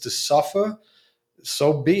 If it's to suffer,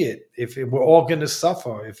 so be it. We're all going to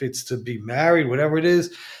suffer, if it's to be married, whatever it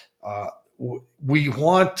is, uh, we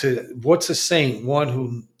want to. What's a saint? One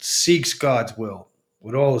who seeks God's will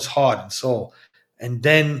with all his heart and soul, and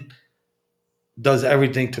then does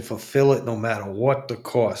everything to fulfill it, no matter what the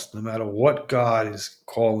cost, no matter what God is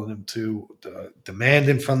calling them to,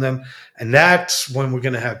 demanding from them. And that's when we're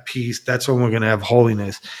going to have peace. That's when we're going to have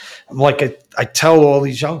holiness. Like I tell all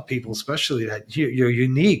these young people, especially, that you're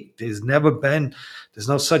unique. There's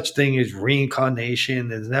no such thing as reincarnation.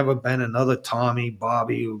 There's never been another Tommy,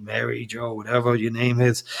 Bobby, Mary, Joe, whatever your name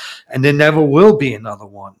is. And there never will be another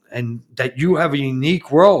one. And that you have a unique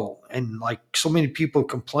role. And like so many people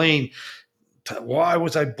complain, why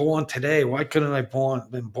was I born today? Why couldn't I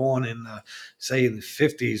been born in say in the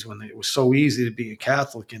 50s, when it was so easy to be a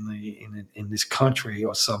Catholic in this country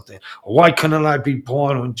or something? Or why couldn't I be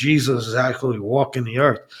born when Jesus is actually walking the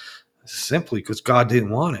earth? Simply because God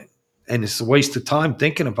didn't want it. And it's a waste of time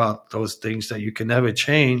thinking about those things that you can never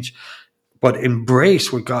change, but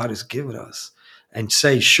embrace what God has given us and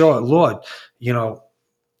say, sure, Lord,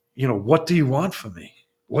 what do you want from me?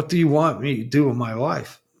 What do you want me to do in my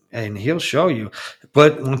life? And He'll show you.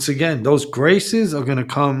 But once again, those graces are going to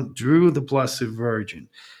come through the Blessed Virgin.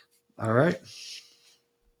 All right.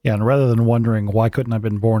 Yeah, and rather than wondering why couldn't I have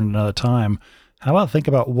been born another time, how about think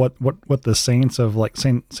about what the saints of, like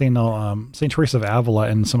Saint Teresa of Avila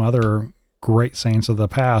and some other great saints of the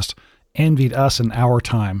past envied us in our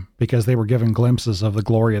time, because they were given glimpses of the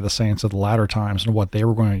glory of the saints of the latter times and what they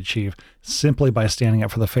were going to achieve simply by standing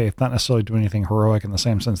up for the faith, not necessarily doing anything heroic in the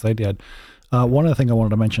same sense they did. One other thing I wanted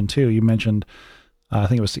to mention too, you mentioned, I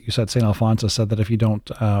think it was, you said St. Alphonsus said that if you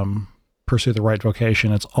don't pursue the right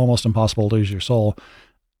vocation, it's almost impossible to lose your soul.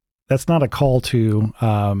 That's not a call to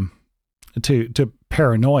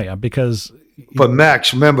paranoia, because. But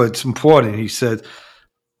Max, remember, it's important. He said,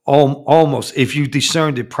 almost, if you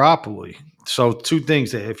discerned it properly. So two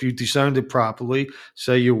things there. If you discerned it properly,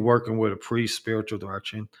 say you're working with a priest, spiritual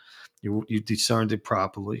direction, you discerned it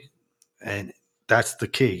properly, and that's the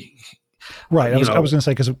key. Right. I was going to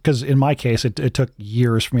say, because in my case, it took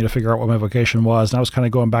years for me to figure out what my vocation was. And I was kind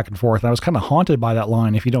of going back and forth. And I was kind of haunted by that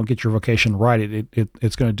line. If you don't get your vocation right,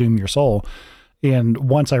 it's going to doom your soul. And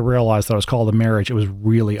once I realized that I was called to marriage, it was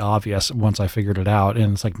really obvious once I figured it out.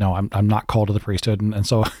 And it's like, no, I'm not called to the priesthood. And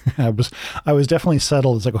so I was definitely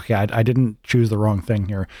settled. It's like, okay, I didn't choose the wrong thing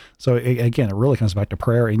here. So again, it really comes back to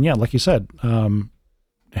prayer. And yeah, like you said,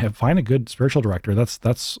 find a good spiritual director.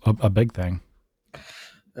 That's a big thing.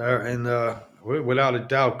 And without a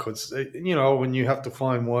doubt, because when you have to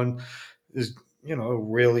find one, is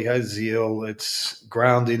really has zeal. It's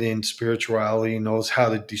grounded in spirituality, knows how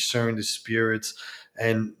to discern the spirits,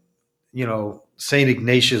 and Saint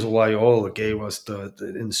Ignatius of Loyola gave us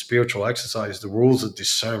in the spiritual exercise the rules of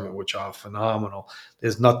discernment, which are phenomenal.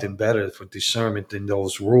 There's nothing better for discernment than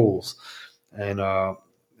those rules, and uh,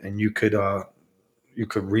 and you could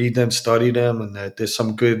read them, study them, and that there's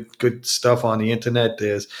some good stuff on the internet.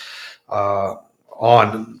 There's uh,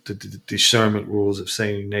 on the discernment rules of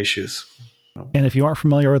Saint Ignatius. And if you aren't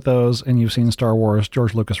familiar with those and you've seen Star Wars,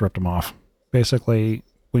 George Lucas ripped them off. Basically,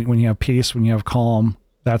 when you have peace, when you have calm,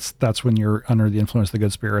 that's when you're under the influence of the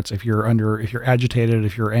good spirits. If you're agitated,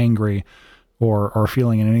 if you're angry, or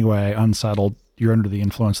feeling in any way unsettled, you're under the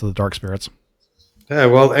influence of the dark spirits. Yeah,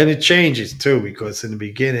 well, and it changes too because in the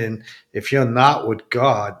beginning, if you're not with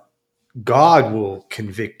God, God will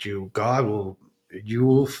convict you. You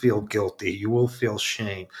will feel guilty. You will feel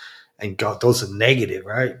shame. And God, those are negative,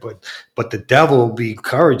 right? But the devil will be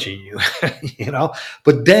encouraging you, you know.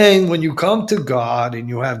 But then when you come to God and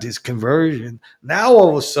you have this conversion, now all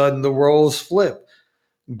of a sudden the roles flip.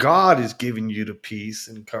 God is giving you the peace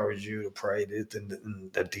and encourage you to pray it, and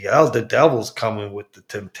the devil's coming with the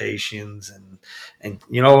temptations, and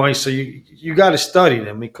so you got to study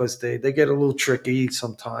them because they get a little tricky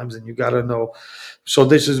sometimes, and you got to know. So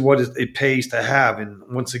this is what it pays to have, and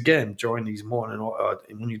once again, during these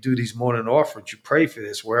when you do these morning offerings, you pray for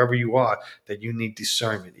this wherever you are that you need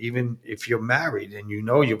discernment. Even if you're married and you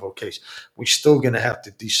know your vocation, we're still going to have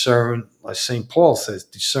to discern, like St. Paul says,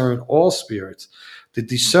 discern all spirits. The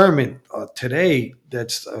discernment today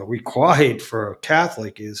that's required for a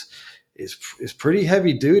Catholic is pretty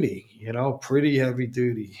heavy duty. Pretty heavy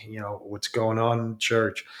duty. What's going on in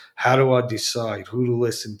church? How do I decide who to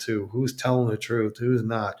listen to? Who's telling the truth? Who's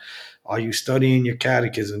not? Are you studying your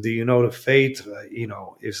catechism? Do you know the faith?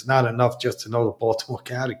 It's not enough just to know the Baltimore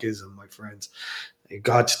Catechism, my friends.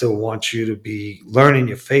 God still wants you to be learning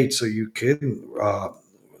your faith so you can.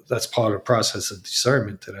 That's part of the process of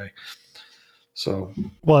discernment today. So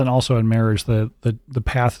Well, and also in marriage, the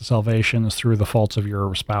path to salvation is through the faults of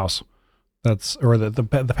your spouse. That's or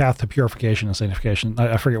the path to purification and sanctification.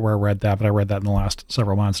 I forget where I read that, but I read that in the last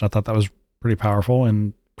several months, and I thought that was pretty powerful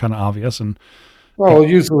and kind of obvious. And Well,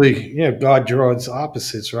 usually, God draws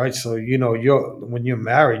opposites, right? So, when you're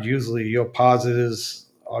married, usually your positives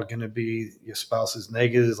are going to be your spouse's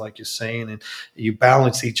negatives, like you're saying, and you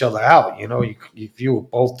balance each other out. If you were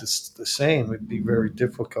both the same, it'd be very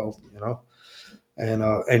difficult.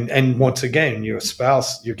 And once again, your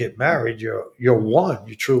spouse, you get married, you're one,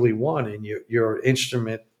 you're truly one, and you're an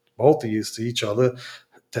instrument, both of you, to each other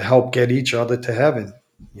to help get each other to heaven.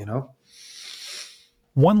 You know.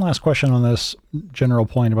 one last question on this general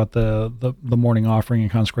point about the morning offering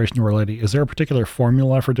and consecration to Our Lady. Is there a particular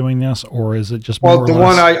formula for doing this, or is it just more Well, or the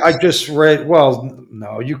one less? I just read. Well,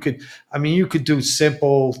 no, you could. I mean, you could do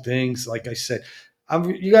simple things. Like I said,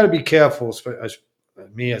 you got to be careful. As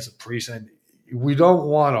me as a priest, and we don't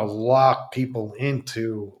want to lock people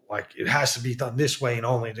into like it has to be done this way and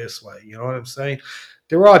only this way. You know what I'm saying?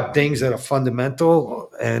 There are things that are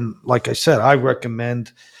fundamental, and like I said, I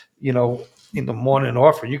recommend, you know, in the morning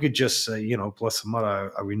offering, you could just say, bless the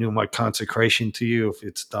mother, I renew my consecration to you. If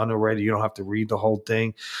it's done already, you don't have to read the whole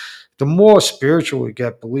thing. The more spiritual we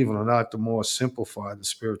get, believe it or not, the more simplified the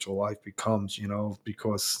spiritual life becomes,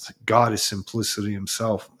 because God is simplicity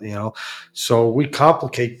himself. So we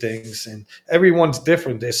complicate things and everyone's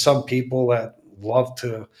different. There's some people that love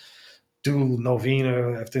to do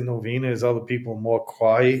novena after novena. There's other people more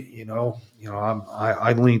quiet.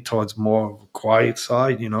 I lean towards more quiet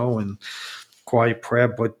side, and quiet prayer.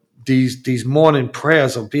 But these morning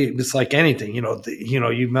prayers will be, it's like anything, you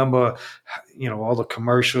remember, all the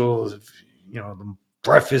commercials, the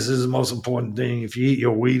breakfast is the most important thing. If you eat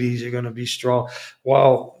your Wheaties, you're going to be strong.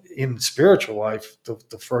 Well, in spiritual life,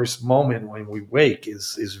 the first moment when we wake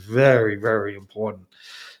is very, very important.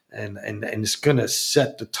 And it's going to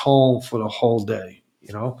set the tone for the whole day.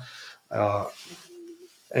 Uh,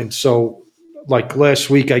 and so, like last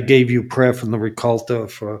week, I gave you prayer from the Ricolta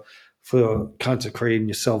for consecrating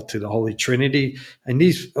yourself to the Holy Trinity. And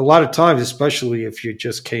these, a lot of times, especially if you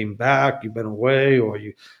just came back, you've been away, or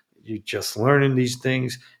you just learning these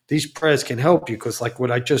things, these prayers can help you because, like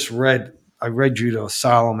what I just read I read you the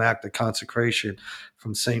solemn act of consecration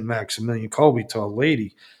from Saint Maximilian Kolbe to Our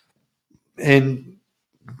Lady, and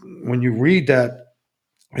when you read that,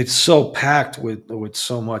 it's so packed with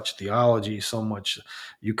so much theology, so much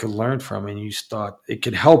you can learn from, and you start. It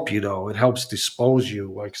can help you though. It helps dispose you.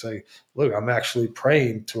 Like say, look, I'm actually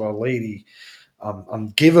praying to Our Lady.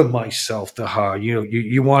 I'm giving myself to her.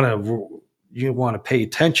 You want to pay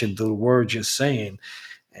attention to the words you're saying,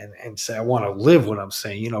 and say, I want to live what I'm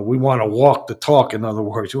saying. We want to walk the talk. In other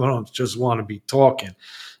words, we don't just want to be talking,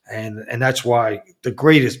 and that's why the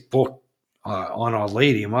greatest book on Our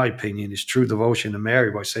Lady, in my opinion, is True Devotion to Mary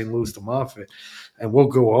by St. Louis de Montfort. And we'll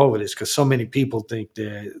go over this because so many people think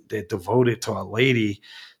they're devoted to Our Lady,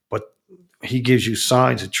 but he gives you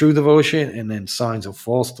signs of true devotion and then signs of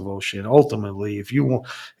false devotion. Ultimately, if you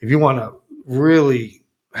want to really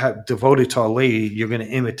have devoted to Our Lady, you're going to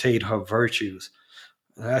imitate her virtues.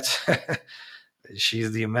 That's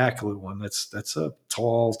she's the Immaculate One. That's a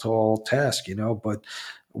tall task, but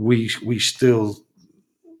we still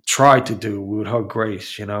try to do with her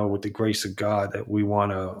grace, with the grace of God that we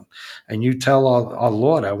want to. And you tell our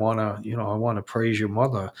Lord, I want to praise your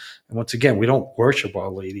mother. And once again, we don't worship Our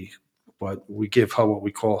Lady, but we give her what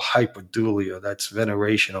we call hyperdulia. That's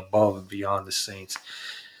veneration above and beyond the saints.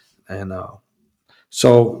 And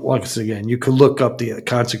so, once again, you could look up the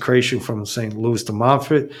consecration from St. Louis de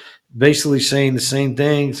Montfort, basically saying the same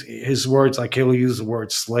things. His words, like he'll use the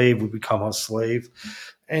word slave, we become a slave.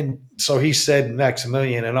 And so he said,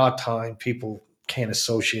 Maximilian, in our time, people can't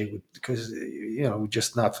associate with, because, we're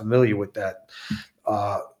just not familiar with that.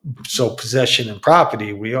 Uh, so possession and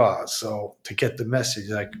property, we are. So to get the message,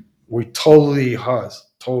 like we totally hers,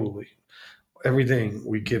 totally. Everything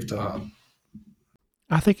we give to her.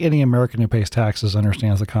 I think any American who pays taxes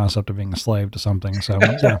understands the concept of being a slave to something. So,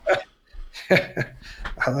 yeah.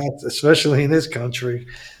 Especially in this country.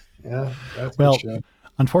 Yeah, that's for Well, sure.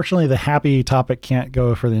 unfortunately, the happy topic can't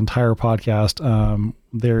go for the entire podcast.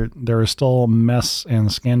 There is still mess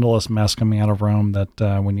and scandalous mess coming out of Rome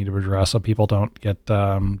that we need to address, so people don't get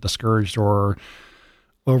discouraged or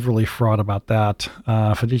overly fraught about that.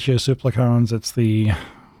 Fiducio Supplicans, it's the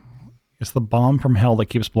bomb from hell that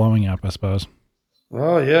keeps blowing up, I suppose.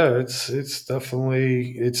 Oh yeah, it's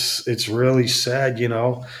definitely it's really sad,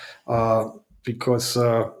 uh, because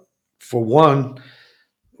for one,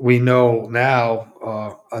 we know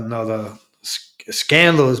now another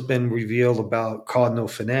scandal has been revealed about Cardinal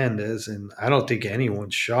Fernandez, and I don't think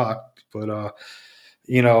anyone's shocked, but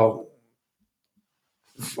you know,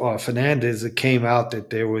 Fernandez, it came out that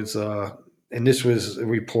there was, and this was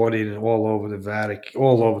reported all over the Vatican,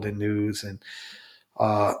 all over the news, and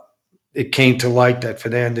uh, it came to light that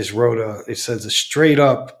Fernandez wrote it says, a straight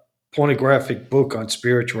up pornographic book on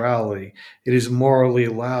spirituality. It is morally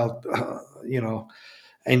allowed,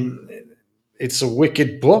 and it's a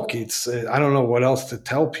wicked book. It's I don't know what else to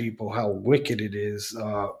tell people how wicked it is.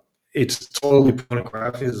 It's totally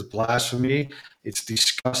pornographic. It's blasphemy. It's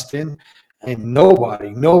disgusting, and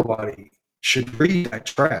nobody should read that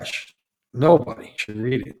trash. Nobody should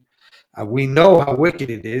read it. We know how wicked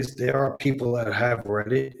it is. There are people that have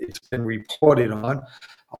read it. It's been reported on.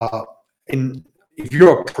 Uh, and if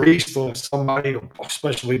you're a priest or somebody,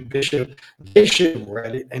 especially bishop, they should have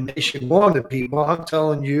read it and they should warn the people. I'm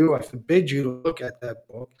telling you, I forbid you to look at that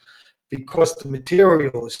book because the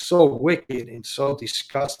material is so wicked and so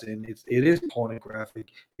disgusting. It is pornographic.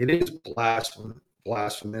 It is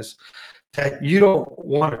blasphemous that you don't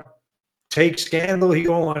want to take scandal. You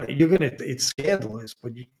don't want to, you're gonna. It's scandalous,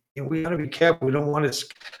 but we got to be careful. We don't want to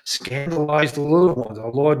scandalize the little ones.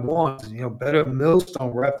 Our Lord wants, better a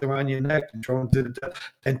millstone wrapped around your neck and thrown to the death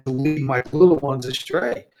than to lead my little ones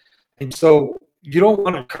astray. And so you don't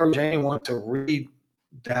want to encourage anyone to read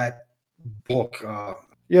that book.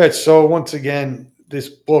 Yeah. So once again, this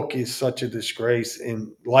book is such a disgrace.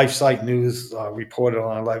 In LifeSite News reported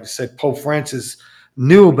on Life, it said Pope Francis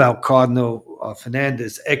knew about Cardinal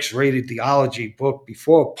Fernandez's X-rated theology book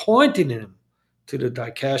before appointing him to the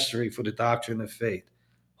dicastery for the doctrine of faith.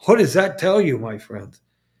 What does that tell you, my friends?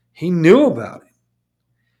 He knew about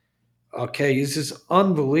it. Okay, this is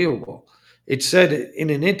unbelievable. It said in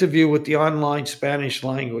an interview with the online Spanish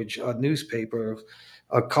language newspaper,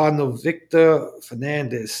 Cardinal Victor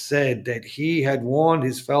Fernandez said that he had warned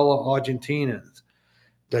his fellow Argentinians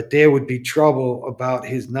that there would be trouble about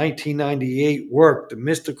his 1998 work, The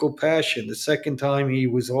Mystical Passion, the second time he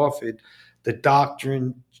was offered the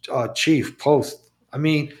doctrine chief post. I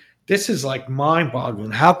mean, this is like mind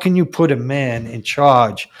boggling. How can you put a man in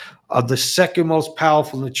charge of the second most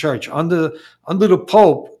powerful in the church under the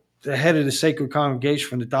Pope? The head of the sacred congregation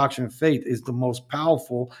from the doctrine of faith is the most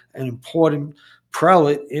powerful and important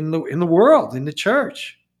prelate in the world, in the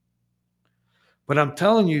church. But I'm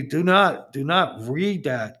telling you, do not read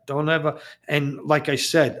that. Don't ever. And like I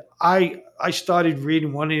said, I started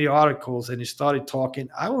reading one of the articles and it started talking.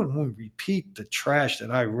 I wouldn't want to repeat the trash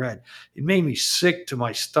that I read. It made me sick to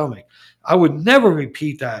my stomach. I would never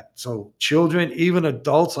repeat that. So children, even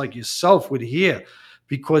adults like yourself, would hear.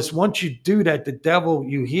 Because once you do that, the devil,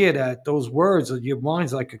 you hear that, those words, your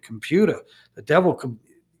mind's like a computer. The devil can,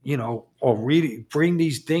 or really bring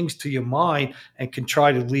these things to your mind and can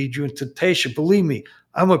try to lead you into temptation. Believe me,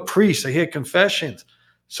 I'm a priest. I hear confessions.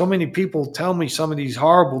 So many people tell me some of these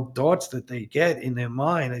horrible thoughts that they get in their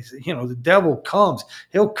mind. I say, the devil comes.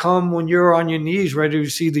 He'll come when you're on your knees ready to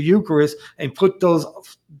receive the Eucharist and put those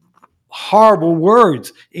horrible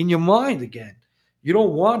words in your mind again. You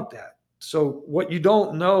don't want that. So what you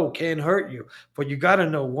don't know can hurt you. But you got to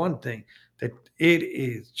know one thing, that it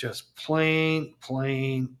is just plain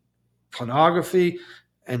pornography,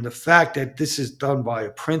 and the fact that this is done by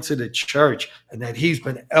a prince of the church and that he's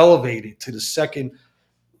been elevated to the second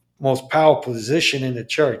most powerful position in the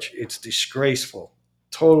church. It's disgraceful,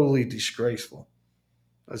 totally disgraceful.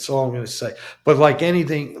 That's all I'm going to say. But like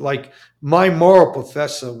anything, like my moral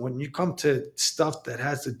professor, when you come to stuff that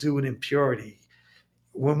has to do with impurity,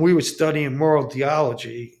 when we were studying moral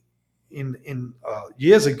theology in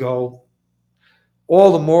years ago,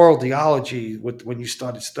 all the moral theology when you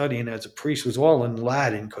started studying as a priest was all in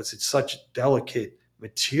Latin because it's such delicate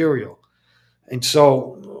material. And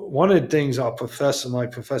so one of the things my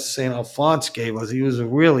professor St. Alphonse gave us, he was a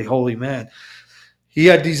really holy man. He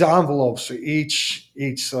had these envelopes for each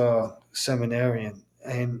seminarian,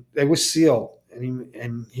 and they were sealed.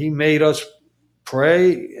 And he made us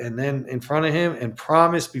pray, and then in front of him and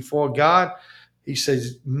promise before God. He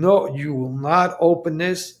says, "No, you will not open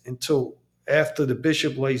this until after the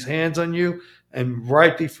bishop lays hands on you, and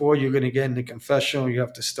right before you're going to get in the confessional, you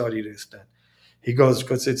have to study this then." He goes,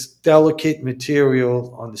 because it's delicate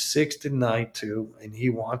material on the 6th and 9th too, and he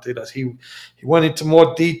wanted us. He went into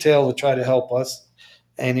more detail to try to help us,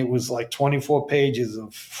 and it was like 24 pages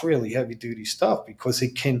of really heavy duty stuff because he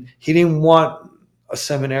didn't want a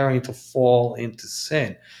seminarian to fall into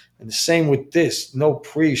sin. And the same with this. No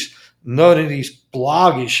priest, none of these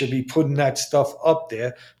bloggers should be putting that stuff up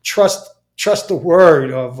there. Trust the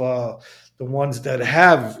word of the ones that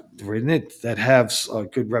have written it, that have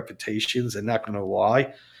good reputations and not going to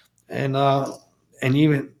lie. And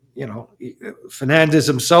even Fernandez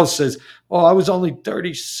himself says, "Oh, I was only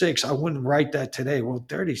 36. I wouldn't write that today." Well,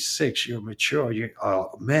 36, you're mature, you're a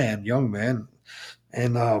man, young man,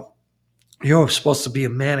 and you're supposed to be a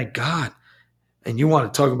man of God. And you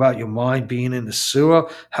want to talk about your mind being in the sewer?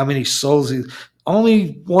 How many souls?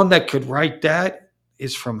 Only one that could write that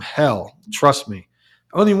is from hell. Trust me.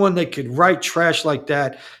 Only one that could write trash like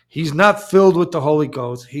that. He's not filled with the Holy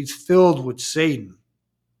Ghost. He's filled with Satan.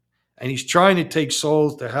 And he's trying to take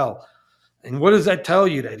souls to hell. And what does that tell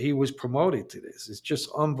you? That he was promoted to this? It's just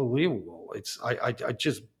unbelievable. I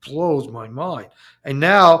just blows my mind. And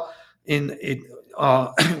now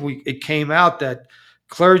it came out that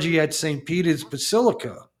clergy at St. Peter's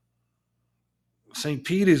Basilica, St.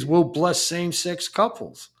 Peter's will bless same-sex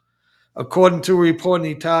couples. According to a report in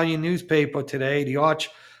the Italian newspaper today, the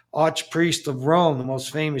archpriest of Rome, the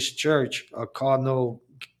most famous church, Cardinal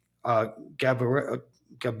Gaber,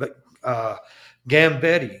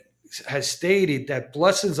 Gambetti, has stated that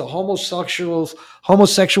blessings of homosexual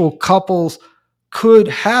couples could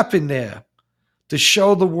happen there to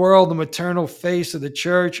show the world the maternal face of the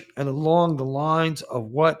church and along the lines of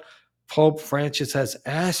what Pope Francis has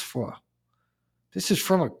asked for. This is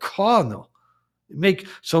from a cardinal.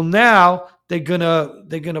 So now they're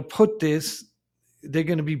gonna put this. They're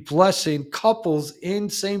gonna be blessing couples in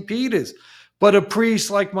St. Peter's, but a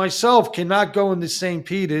priest like myself cannot go into St.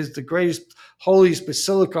 Peter's, the greatest, holiest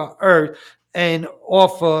basilica on earth, and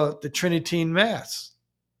offer the Tridentine Mass.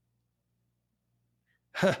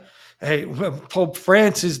 Hey, Pope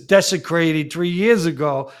Francis desecrated 3 years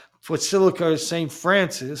ago Basilica of St.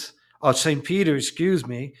 Peter, excuse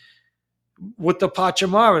me, with the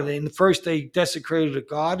Pachamama. And first they desecrated the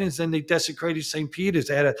gardens, then they desecrated St. Peter's.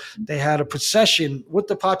 They had a procession with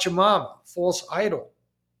the Pachamama, false idol.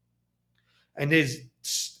 And there's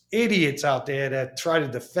idiots out there that try to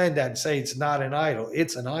defend that and say it's not an idol.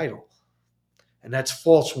 It's an idol. And that's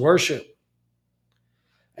false worship.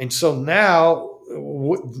 And so now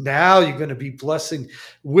you're going to be blessing.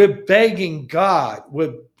 We're begging God.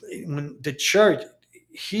 When the church,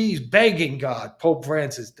 he's begging God, Pope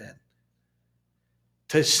Francis then,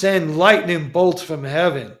 to send lightning bolts from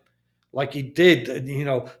heaven, like he did,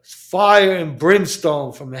 fire and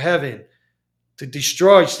brimstone from heaven to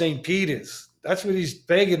destroy St. Peter's. That's what he's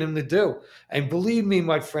begging him to do. And believe me,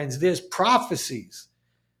 my friends, there's prophecies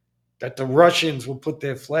that the Russians will put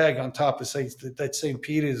their flag on top of St.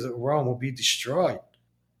 Peter's at Rome will be destroyed.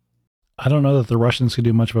 I don't know that the Russians could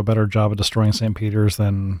do much of a better job of destroying St. Peter's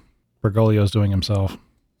than Bergoglio's doing himself.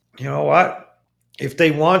 You know what? If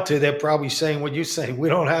they want to, they're probably saying what you're saying. We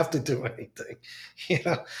don't have to do anything. You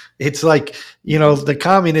know, it's like, the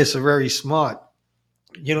communists are very smart.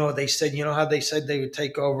 They said, how they said they would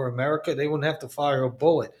take over America? They wouldn't have to fire a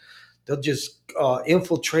bullet. They'll just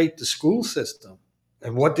infiltrate the school system.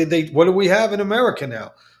 And what do we have in America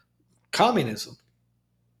now? Communism.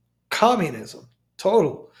 Communism.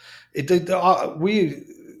 Total. We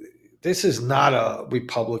this is not a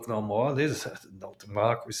republic no more. There's no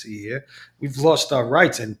democracy here. We've lost our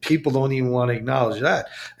rights, and people don't even want to acknowledge that.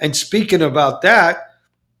 And speaking about that,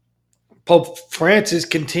 Pope Francis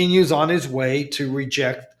continues on his way to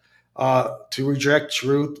reject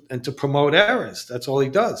truth and to promote errors. That's all he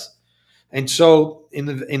does. And so, in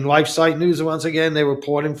LifeSite News, once again, they're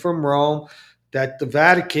reporting from Rome that the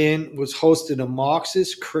Vatican was hosting a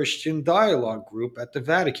Marxist Christian dialogue group at the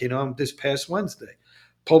Vatican on this past Wednesday.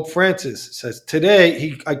 Pope Francis says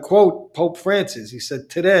today, I quote Pope Francis, he said,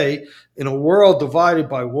 today, in a world divided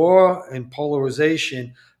by war and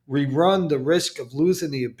polarization, we run the risk of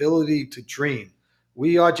losing the ability to dream.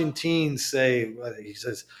 We Argentines say, he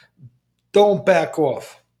says, don't back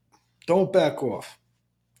off. Don't back off.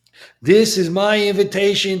 This is my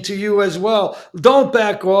invitation to you as well. Don't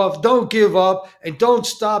back off, don't give up, and don't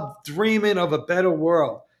stop dreaming of a better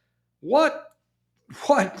world. What?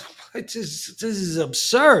 What? This is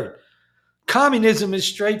absurd. Communism is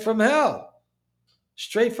straight from hell.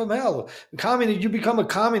 Straight from hell. You become a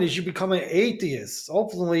communist, you become an atheist.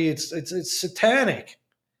 Hopefully, it's satanic.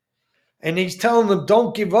 And he's telling them,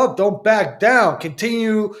 don't give up, don't back down,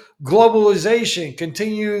 continue globalization,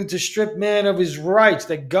 continue to strip man of his rights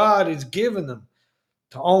that God has given them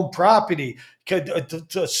to own property,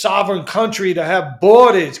 to a sovereign country, to have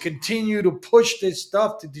borders, continue to push this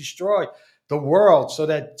stuff to destroy the world so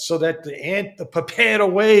that the prepare the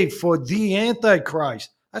way for the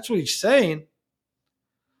Antichrist. That's what he's saying.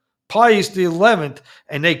 Pius the 11th,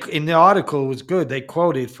 and they in the article was good. They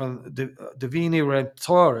quoted from the Divini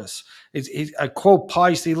Redemptoris. I quote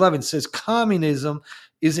Pius the 11th says, "Communism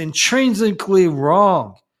is intrinsically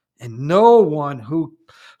wrong, and no one who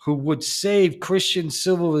would save Christian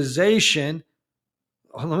civilization,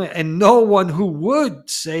 and no one who would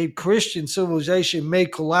save Christian civilization may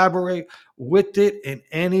collaborate with it in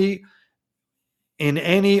any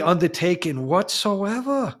undertaking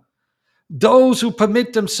whatsoever." Those who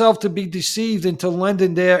permit themselves to be deceived into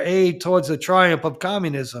lending their aid towards the triumph of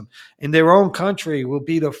communism in their own country will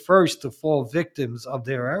be the first to fall victims of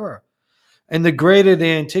their error. And the greater the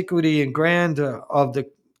antiquity and grandeur of the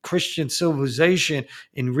Christian civilization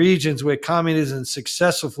in regions where communism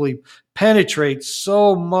successfully penetrates,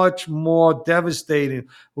 so much more devastating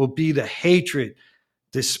will be the hatred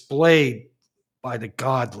displayed by the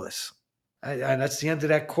godless. And that's the end of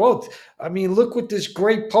that quote. I mean, look what this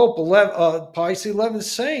great Pope Pius XI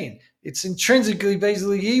is saying. It's intrinsically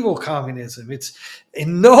basically evil communism. It's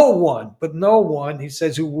and no one, he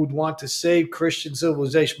says, who would want to save Christian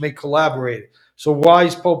civilization may collaborate. So why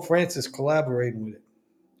is Pope Francis collaborating with it?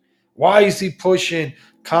 Why is he pushing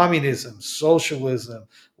communism, socialism?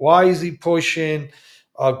 Why is he pushing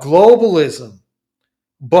globalism?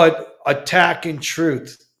 But attacking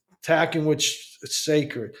truth, attacking what's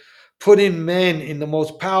sacred, putting men in the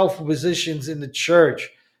most powerful positions in the church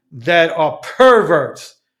that are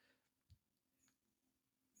perverts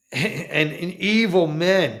and evil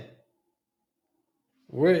men.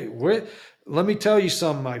 Let me tell you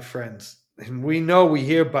something, my friends. And we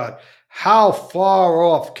hear about how far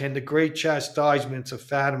off can the great chastisements of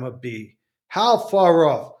Fatima be? How far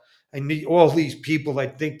off? And all these people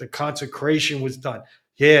that think the consecration was done.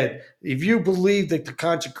 Yeah, if you believe that the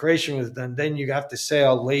consecration was done, then you have to say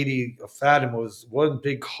Our Lady of Fatima was one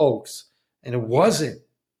big hoax. And it wasn't.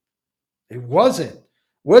 It wasn't.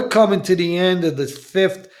 We're coming to the end of the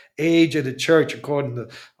fifth age of the church, according to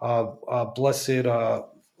Blessed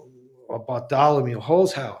Bartholomew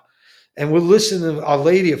Holzhauer. And we're listening to Our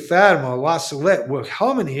Lady of Fatima, La Salette. We're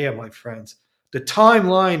humming here, my friends. The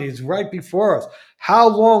timeline is right before us. How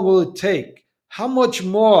long will it take? How much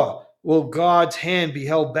more will God's hand be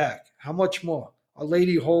held back? How much more? Our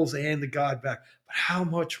Lady holds the hand of God back. But how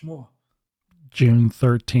much more? June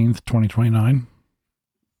 13th, 2029.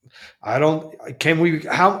 I don't. Can we?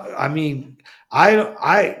 How? I mean,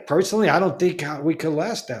 I personally, I don't think we could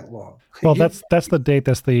last that long. Well, You, that's the date.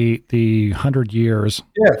 That's the 100 years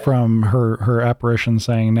yeah. from her apparition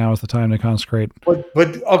saying now is the time to consecrate. But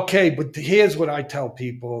okay, but here's what I tell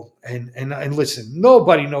people, and listen,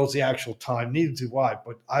 nobody knows the actual time, neither do I.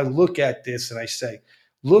 But I look at this and I say,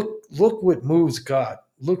 look what moves God.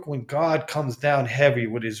 Look when God comes down heavy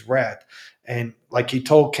with his wrath. And like he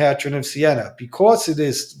told Catherine of Siena, because of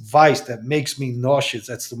this vice that makes me nauseous,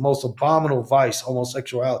 that's the most abominable vice,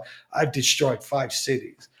 homosexuality, I've destroyed 5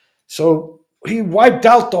 cities. So he wiped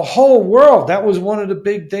out the whole world. That was one of the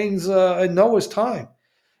big things in Noah's time.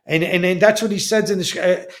 And that's what he says in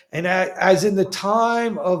the and as in the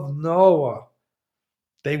time of Noah,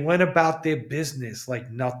 they went about their business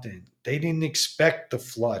like nothing. They didn't expect the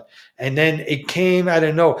flood, and then it came out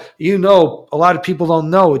of nowhere. You know, a lot of people don't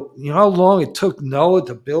know it. You know how long it took Noah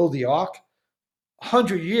to build the ark?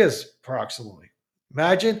 100 years approximately.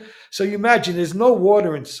 Imagine. So you imagine there's no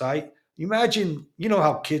water in sight. You imagine, you know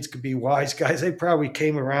how kids could be wise guys. They probably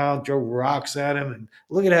came around, throw rocks at him, and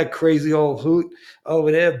look at that crazy old hoot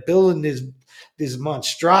over there building this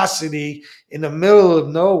monstrosity in the middle of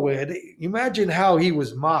nowhere. You imagine how he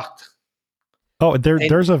was mocked. Oh, And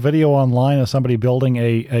there's a video online of somebody building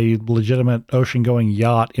a legitimate ocean going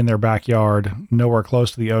yacht in their backyard, nowhere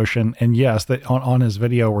close to the ocean. And yes, that on his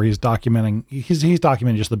video where he's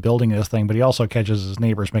documenting just the building of this thing, but he also catches his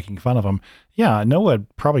neighbors making fun of him. Yeah, Noah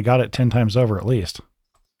probably got it 10 times over at least.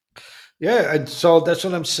 yeah, and so that's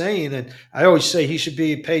what I'm saying. And I always say he should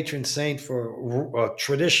be a patron saint for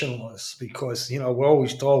traditionalists because, we're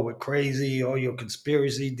always told we're crazy, all your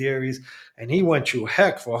conspiracy theories. And he went through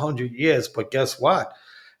heck for 100 years. But guess what?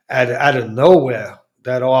 Out of nowhere,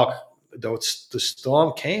 that ark, the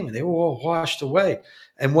storm came and they were all washed away.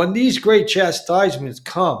 And when these great chastisements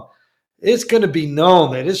come, it's going to be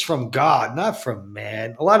known that it's from God, not from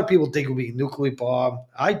man. A lot of people think it'll be a nuclear bomb.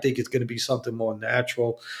 I think it's going to be something more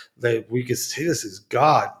natural that we could see this as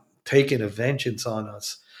God taking a vengeance on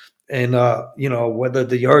us. And, whether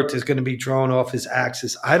the earth is going to be drawn off his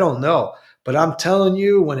axis, I don't know. But I'm telling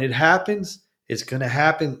you, when it happens, it's going to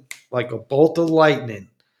happen like a bolt of lightning.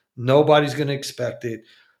 Nobody's going to expect it.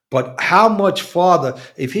 But how much farther,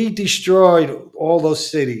 if he destroyed all those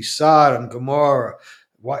cities, Sodom, Gomorrah,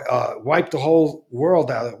 wiped the whole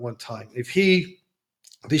world out at one time, if he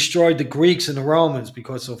destroyed the Greeks and the Romans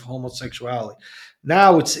because of homosexuality,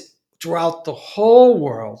 now it's throughout the whole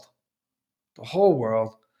world.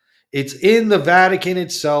 It's in the Vatican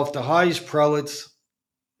itself, the highest prelates,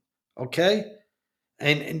 okay?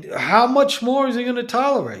 And how much more is he going to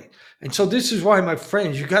tolerate? And so this is why, my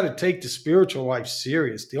friends, you got to take the spiritual life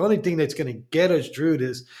serious. The only thing that's going to get us through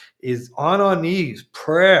this is on our knees,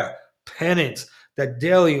 prayer, penance, that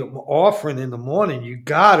daily offering in the morning. You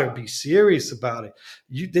got to be serious about it.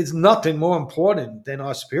 There's nothing more important than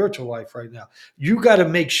our spiritual life right now. You got to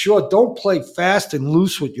make sure, don't play fast and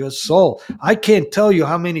loose with your soul. I can't tell you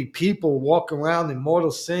how many people walk around in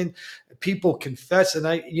mortal sin. People confess, and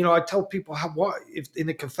I tell people, if in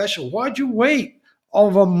the confession, why'd you wait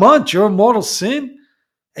over a month? You're a mortal sin,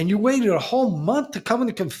 and you waited a whole month to come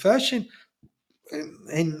into confession,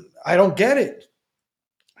 and I don't get it.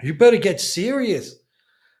 You better get serious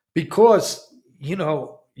because you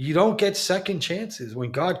don't get second chances.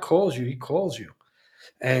 When God calls you, He calls you,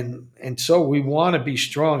 and so we want to be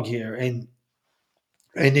strong here, and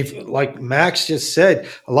if, like Max just said,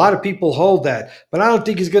 a lot of people hold that, but I don't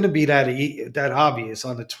think it's going to be that obvious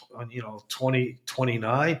on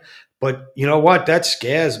 2029. But you know what? That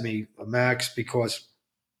scares me, Max, because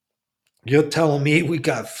you're telling me we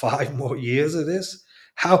got 5 more years of this.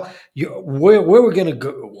 Where we're going to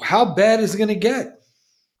go? How bad is it going to get?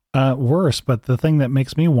 Worse, but the thing that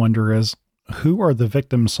makes me wonder is who are the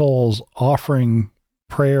victim souls offering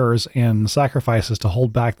prayers and sacrifices to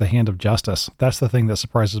hold back the hand of justice? That's the thing that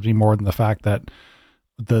surprises me more than the fact that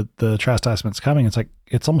the chastisement's coming. It's like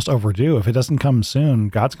it's almost overdue. If it doesn't come soon,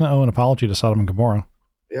 God's going to owe an apology to Sodom and Gomorrah.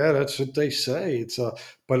 Yeah, that's what they say.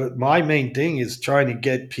 But my main thing is trying to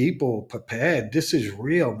get people prepared. This is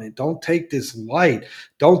real, man. Don't take this light.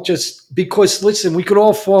 Don't just because listen, we could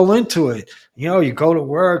all fall into it. You go to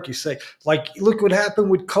work, you say, like, look what happened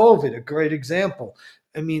with COVID, a great example.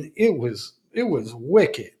 I mean, it was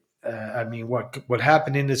wicked. I mean, what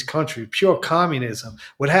happened in this country? Pure communism.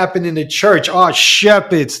 What happened in the church? Our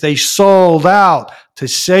shepherds, they sold out to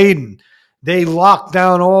Satan. They locked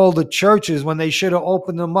down all the churches when they should have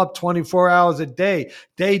opened them up 24 hours a day.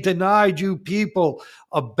 They denied you people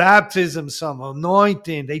a baptism, some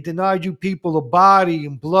anointing. They denied you people the body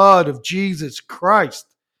and blood of Jesus Christ.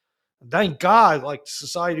 Thank God, like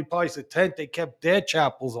Society of Pies of Tent, they kept their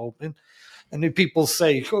chapels open. And then people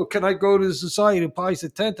say, "Oh, can I go to the Society of Pies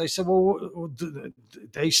of Tent?" I said, "Well,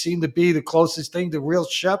 they seem to be the closest thing to real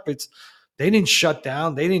shepherds. They didn't shut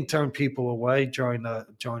down. They didn't turn people away during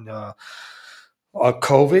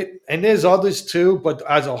COVID, and there's others too. But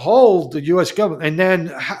as a whole, the U.S. government, and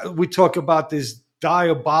then we talk about this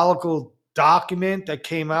diabolical document that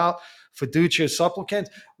came out, Fiducia Supplicans.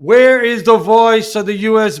 Where is the voice of the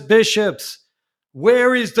U.S. bishops?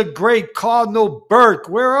 Where is the great Cardinal Burke?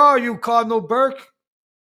 Where are you, Cardinal Burke?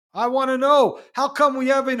 I want to know, how come we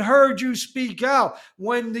haven't heard you speak out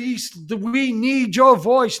when we need your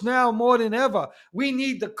voice now more than ever? We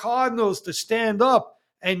need the Cardinals to stand up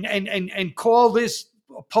and call this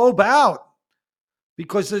Pope out,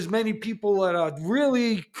 because there's many people that are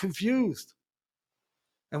really confused,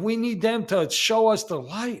 and we need them to show us the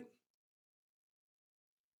light.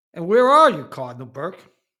 And where are you, Cardinal Burke?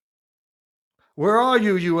 Where are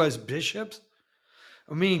you, U.S. bishops?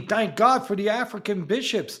 I mean, thank God for the African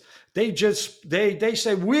bishops. They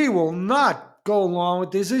say we will not go along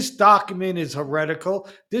with this. This document is heretical.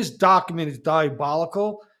 This document is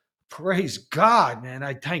diabolical. Praise God, man.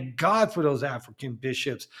 I thank God for those African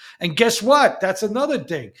bishops. And guess what? That's another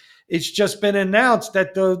thing. It's just been announced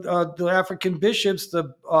that the African bishops,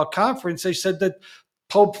 the conference, they said that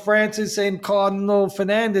Pope Francis and Cardinal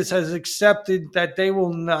Fernandez has accepted that they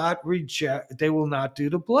will not reject, they will not do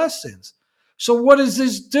the blessings. So what does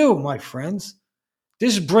this do, my friends?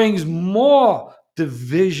 This brings more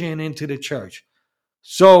division into the church.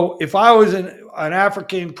 So if I was an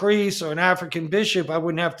African priest or an African bishop, I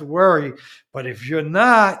wouldn't have to worry. But if you're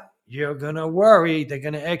not, you're going to worry. They're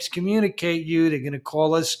going to excommunicate you. They're going to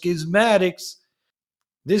call us schismatics.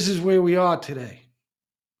 This is where we are today.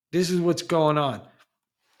 This is what's going on.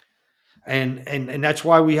 And that's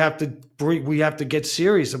why we have to get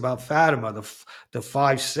serious about Fatima, the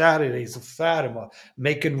 5 Saturdays of Fatima,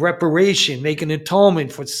 making reparation, making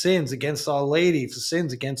atonement for sins against Our Lady, for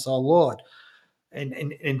sins against our Lord,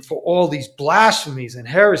 and for all these blasphemies and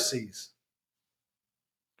heresies.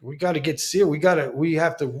 We got to get serious. We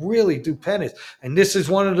have to really do penance. And this is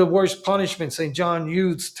one of the worst punishments. St. John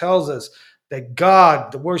Eudes tells us that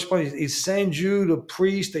God, the worst punishment, is send you the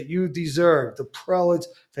priest that you deserve, the prelates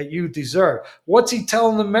that you deserve. What's he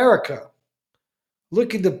telling America?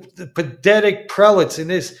 Look at the pathetic prelates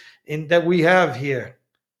in that we have here.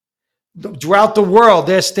 Throughout the world,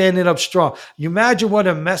 they're standing up strong. You imagine what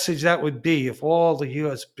a message that would be if all the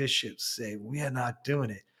U.S. bishops say, we are not doing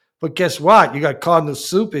it. But guess what? You got Cardinal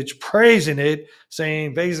Supich praising it,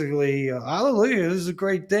 saying basically, hallelujah, this is a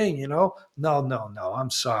great thing, you know? No, I'm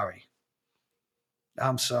sorry.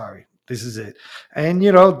 I'm sorry. This is it. And,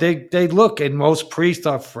 they look, and most priests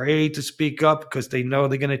are afraid to speak up because they know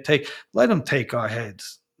they're going to let them take our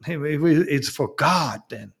heads. It's for God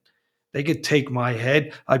then. They could take my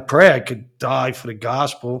head. I pray I could die for the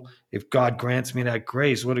gospel if God grants me that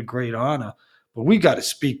grace. What a great honor. But we got to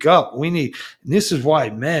speak up. This is why,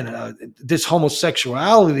 man, this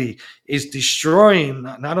homosexuality is destroying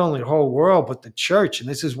not only the whole world, but the church. And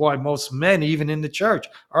this is why most men, even in the church,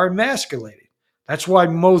 are emasculated. That's why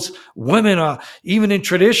most women are, even in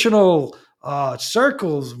traditional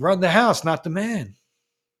circles, run the house, not the man.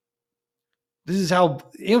 This is how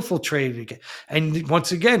infiltrated it gets. And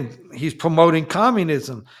once again, he's promoting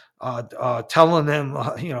communism, telling them,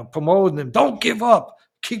 promoting them, don't give up.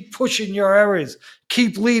 Keep pushing your errors.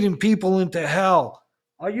 Keep leading people into hell.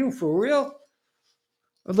 Are you for real?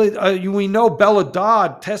 We know Bella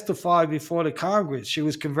Dodd testified before the Congress. She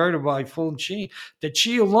was converted by Fulton Sheen, that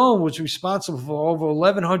she alone was responsible for over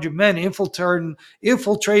 1,100 men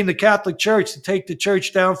infiltrating the Catholic Church to take the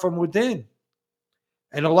church down from within.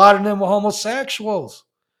 And a lot of them were homosexuals.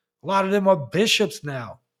 A lot of them are bishops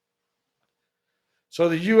now. So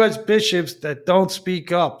the U.S. bishops that don't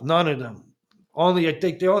speak up, none of them. I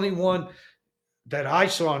think the only one that I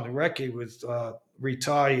saw on the record was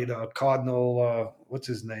retired Cardinal, what's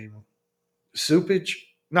his name? Supich?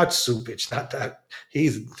 Not Supich, not that.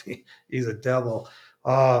 He's a devil.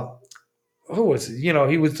 Who was it?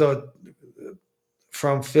 He was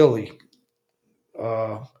from Philly.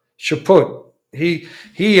 Chaput.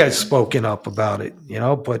 He has spoken up about it,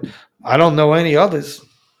 but I don't know any others.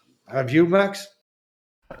 Have you, Max?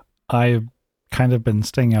 I've kind of been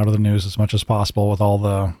staying out of the news as much as possible with all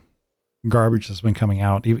the garbage that's been coming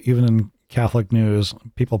out. Even in Catholic news,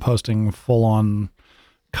 people posting full on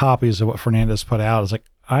copies of what Fernandez put out. It's like,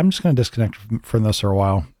 I'm just going to disconnect from this for a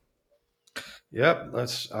while. Yep,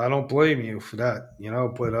 I don't blame you for that,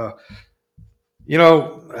 but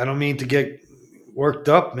I don't mean to get worked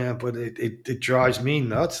up, man, but it drives me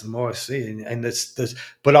nuts the more I see it. And this,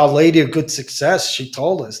 but Our Lady of Good Success, she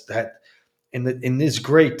told us that in this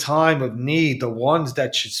great time of need, the ones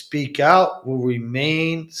that should speak out will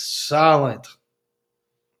remain silent.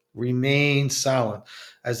 Remain silent.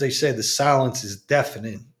 As they say, the silence is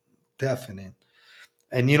deafening. Deafening.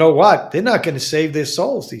 And you know what? They're not going to save their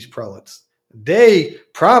souls, these prelates. They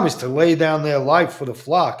promised to lay down their life for the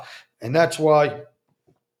flock. And that's why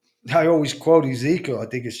I always quote Ezekiel, I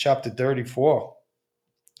think it's chapter 34.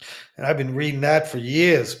 And I've been reading that for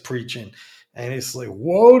years, preaching. And it's like,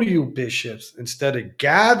 woe to you, bishops. Instead of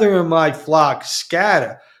gathering my flock,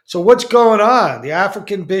 scatter. So what's going on? The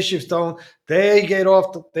African bishops they get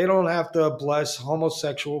off, they don't have to bless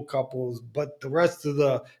homosexual couples, but the rest of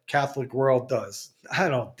the Catholic world does. I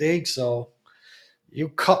don't think so. You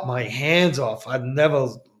cut my hands off. I'd never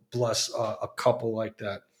bless a couple like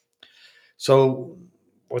that. So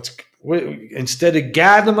what's instead of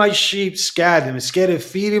gather my sheep, scatter them. Instead of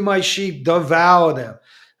feeding my sheep, devour them.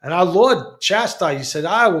 And our Lord chastised. He said,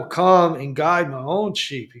 I will come and guide my own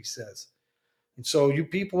sheep, he says. And so you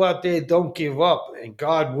people out there, don't give up. And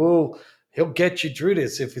he'll get you through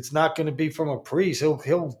this. If it's not going to be from a priest,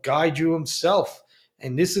 he'll guide you himself.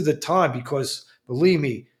 And this is the time because believe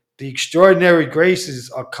me, the extraordinary graces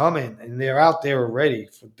are coming and they're out there already.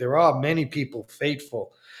 There are many people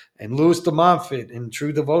faithful. And Louis de Montfort in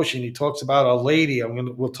True Devotion, he talks about Our Lady.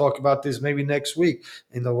 We'll talk about this maybe next week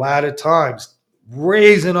in the latter times,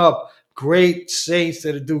 raising up great saints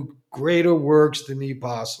that do greater works than the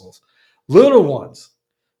apostles, little ones.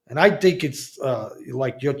 And I think it's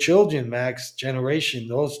like your children, Max generation,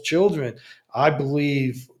 those children. I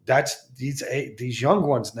believe that's these young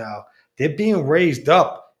ones now. They're being raised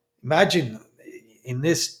up. Imagine in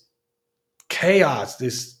this chaos,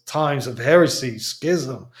 this times of heresy,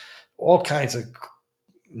 schism, all kinds of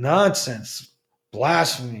nonsense,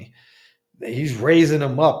 blasphemy. He's raising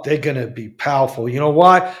them up. They're going to be powerful. You know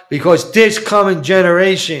why? Because this coming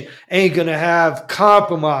generation ain't going to have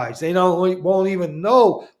compromise. They won't even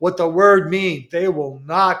know what the word means. They will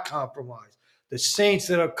not compromise. The saints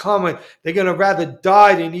that are coming, they're going to rather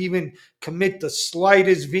die than even commit the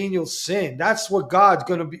slightest venial sin. That's what God's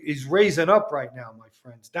going to be. He's raising up right now, my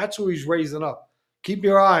friends. That's who he's raising up. Keep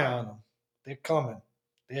your eye on them. They're coming.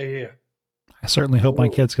 They're here. I certainly hope my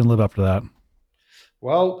kids can live up to that.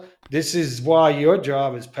 Well, this is why your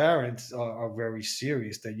job as parents are very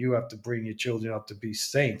serious, that you have to bring your children up to be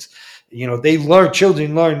saints. You know,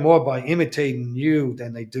 children learn more by imitating you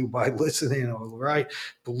than they do by listening, right?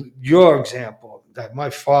 Your example, that my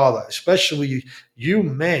father, especially you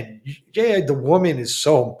men, the woman is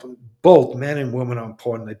both men and women are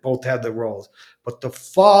important. They both have their roles. But the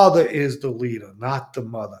father is the leader, not the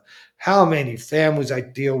mother. How many families I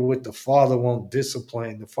deal with, the father won't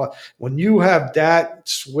discipline the father. When you have that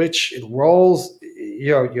switch, it rolls.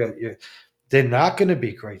 They're not going to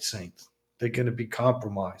be great saints. They're going to be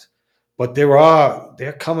compromised. But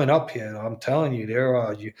they're coming up here. I'm telling you, there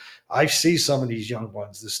are. I see some of these young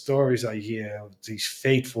ones. The stories I hear of these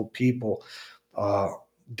faithful people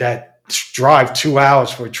that drive 2 hours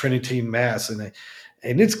for a Trinity Mass, and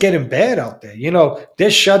it's getting bad out there. You know, they're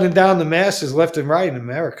shutting down the masses left and right in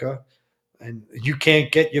America. And you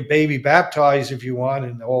can't get your baby baptized if you want,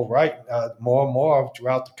 and all right, more and more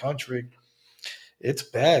throughout the country. It's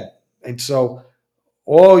bad. And so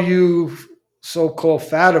all you so-called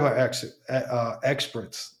Fatima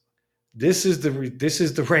experts, this is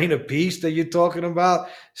the reign of peace that you're talking about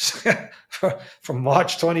from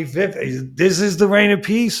March 25th. This is the reign of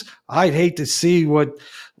peace. I'd hate to see what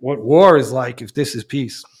war is like if this is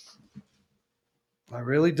peace. I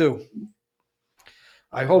really do.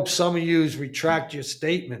 I hope some of you retract your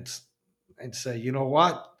statements and say, you know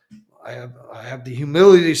what? I have the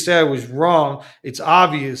humility to say I was wrong. It's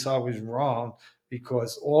obvious I was wrong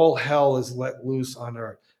because all hell is let loose on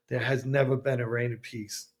earth. There has never been a reign of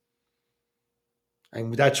peace.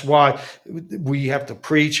 And that's why we have to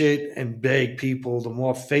preach it and beg people. The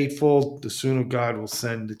more faithful, the sooner God will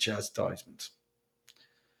send the chastisements.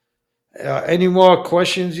 Any more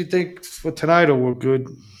questions you think for tonight, or we're good?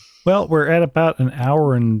 Well, we're at about an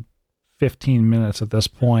hour and 15 minutes at this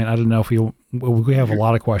point. I don't know if we have a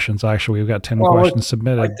lot of questions. Actually, we've got 10 questions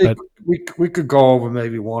submitted. I think we could go over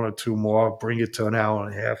maybe one or two more, bring it to an hour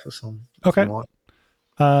and a half or something. Okay.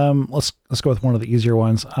 Let's go with one of the easier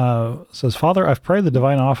ones. Says, Father, I've prayed the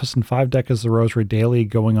Divine Office and 5 decades of the Rosary daily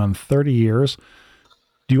going on 30 years.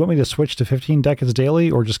 Do you want me to switch to 15 decades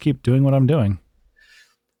daily or just keep doing what I'm doing?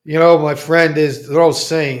 You know, my friend, is the old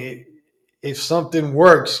saying, if something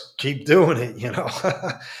works, keep doing it, you know.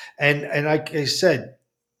 and like I said,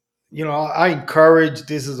 I encourage.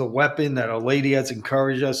 This is a weapon that a lady has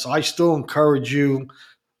encouraged us. So I still encourage you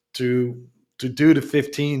to do the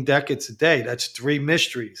 15 decades a day. That's three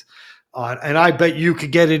mysteries. And I bet you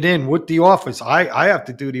could get it in with the office. I have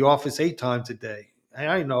to do the office 8 times a day. And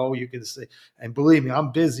I know you can say, and believe me,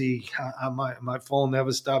 I'm busy. My phone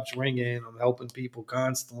never stops ringing. I'm helping people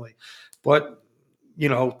constantly. But, you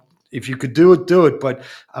know, if you could do it, do it. But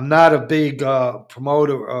I'm not a big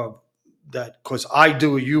promoter of that because I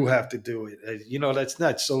do it, you have to do it. That's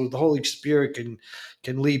not so the Holy Spirit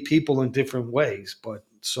can lead people in different ways. But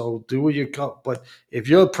so do what you go. But if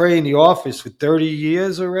you're praying the office for 30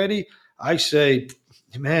 years already, I say,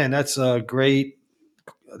 man, that's a great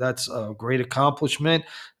accomplishment.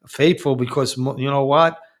 Faithful because you know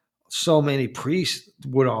what? So many priests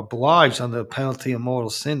would are obliged under the penalty of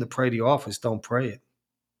mortal sin to pray the office. Don't pray it.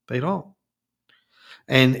 They don't.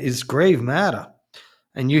 And it's grave matter.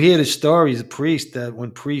 And you hear the stories of priests that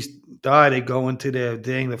when priests die, they go into their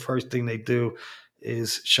thing. The first thing they do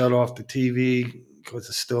is shut off the TV because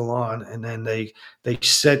it's still on, and then they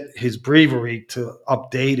set his breviary to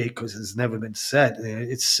update it because it's never been set.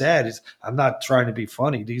 It's sad. I'm not trying to be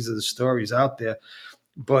funny. These are the stories out there.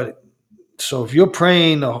 But so if you're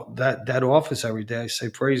praying that office every day, I say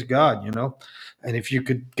praise God. And if you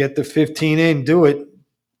could get the 15 in, do it.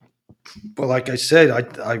 But like I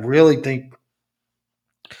said, I really think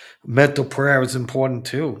mental prayer is important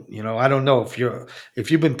too. I don't know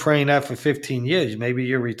if you've been praying that for 15 years, maybe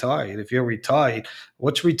you're retired. If you're retired,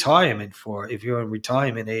 what's retirement for? If you're in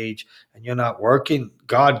retirement age and you're not working,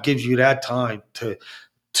 God gives you that time to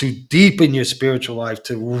deepen your spiritual life,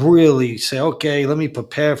 to really say, okay, let me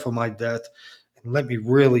prepare for my death and let me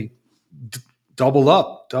really d- double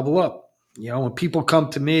up. When people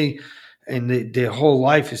come to me and their whole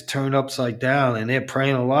life is turned upside down and they're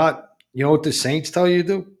praying a lot, you know what the saints tell you to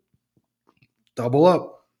do? Double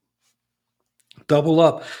up. Double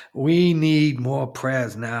up. We need more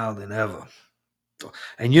prayers now than ever.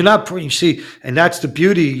 And you're not praying, see, and that's the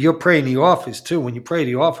beauty. You're praying the office too. When you pray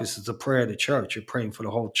the office, it's a prayer of the church. You're praying for the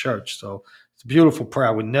whole church. So it's a beautiful prayer.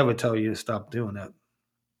 I would never tell you to stop doing that.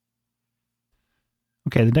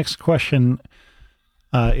 Okay, the next question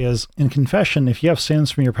is in confession, if you have sins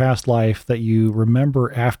from your past life that you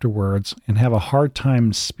remember afterwards and have a hard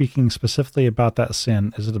time speaking specifically about that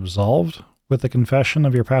sin, is it absolved with the confession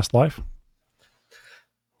of your past life?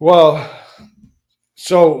 Well,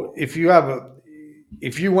 so if you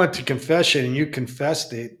went to confession and you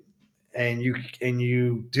confessed it and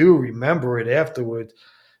you do remember it afterward,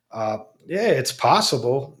 uh, yeah, it's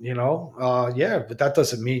possible, yeah, but that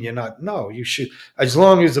doesn't mean you're not. No, you should, as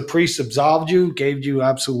long as the priest absolved you, gave you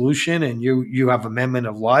absolution, and you have amendment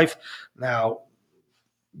of life. Now,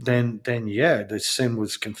 then yeah, the sin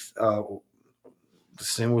was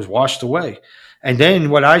washed away. And then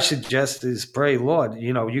what I suggest is pray, Lord.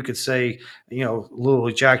 You could say, a little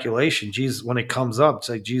ejaculation. Jesus, when it comes up,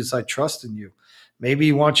 say, Jesus, I trust in you. Maybe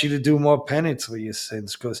he wants you to do more penance for your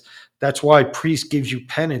sins because that's why priest gives you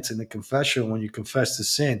penance in the confession when you confess the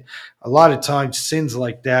sin. A lot of times, sins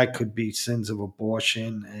like that could be sins of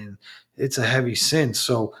abortion, and it's a heavy sin.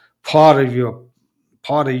 So part of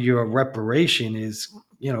your reparation is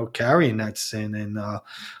carrying that sin and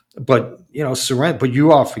but surrender, but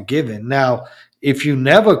you are forgiven. Now if you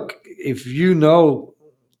know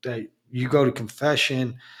that you go to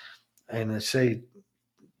confession and they say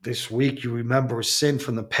this week you remember a sin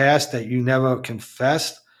from the past that you never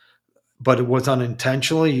confessed, but it was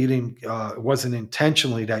unintentionally, you didn't it wasn't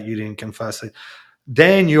intentionally that you didn't confess it,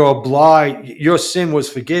 then you're obliged, your sin was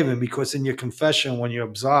forgiven because in your confession, when you're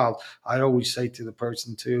absolved, I always say to the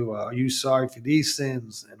person too, are you sorry for these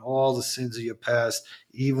sins and all the sins of your past,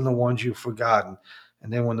 even the ones you've forgotten?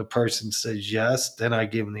 And then when the person says yes, then I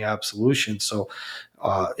give them the absolution. So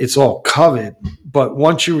it's all covered. But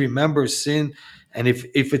once you remember sin, and if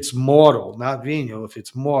it's mortal, not venial, if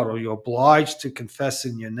it's mortal, you're obliged to confess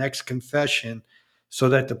in your next confession so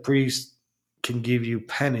that the priest can give you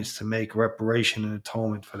penance to make reparation and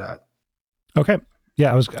atonement for that. Okay.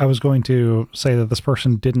 Yeah, I was going to say that this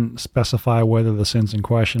person didn't specify whether the sins in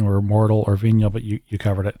question were mortal or venial, but you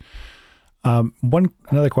covered it. One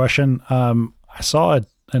another question. I saw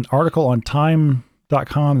an article on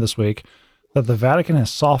time.com this week that the Vatican has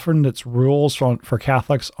softened its rules for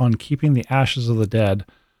Catholics on keeping the ashes of the dead.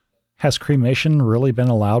 Has cremation really been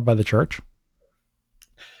allowed by the church?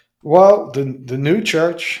 Well, the new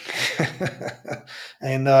church,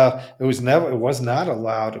 and it was not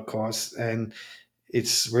allowed, of course, and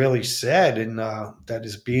it's really sad, and that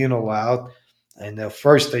is being allowed. And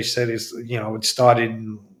first they said it started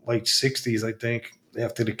in late '60s, I think,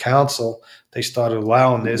 after the council they started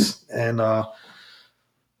allowing this, and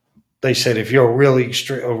they said if you're really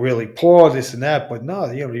or really poor, this and that, but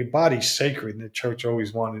no, your body's sacred, and the church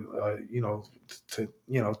always wanted,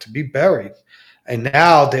 to be buried. And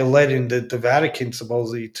now they're letting the Vatican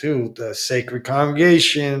supposedly too, the sacred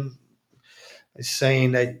congregation is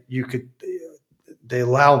saying that you could. They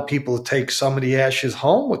allow people to take some of the ashes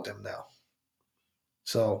home with them now.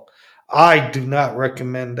 So I do not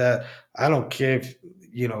recommend that. I don't care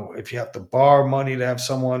if you have to borrow money to have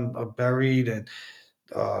someone buried, and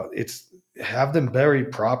it's have them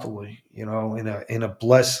buried properly. In a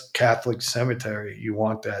blessed Catholic cemetery. You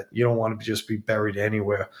want that. You don't want to just be buried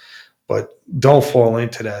anywhere. But don't fall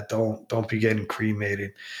into that. Don't be getting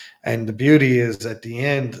cremated. And the beauty is at the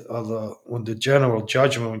end of when the general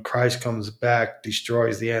judgment, when Christ comes back,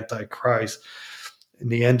 destroys the Antichrist, in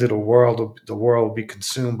the end of the world will be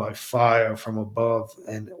consumed by fire from above,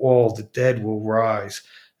 and all the dead will rise.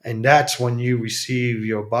 And that's when you receive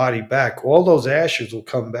your body back. All those ashes will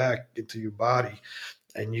come back into your body,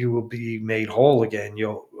 and you will be made whole again.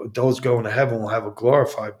 Those going to heaven will have a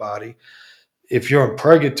glorified body. If you're in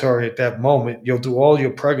purgatory at that moment, you'll do all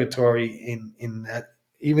your purgatory in that.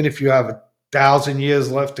 Even if you have 1,000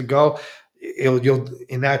 years left to go, you'll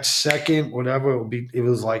in that second, whatever it'll be,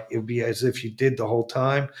 it'll be as if you did the whole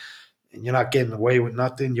time, and you're not getting away with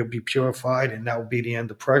nothing. You'll be purified, and that will be the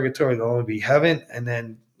end of purgatory. There'll only be heaven, and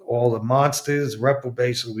then all the monsters,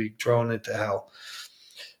 reprobates, will be thrown into hell.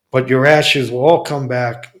 But your ashes will all come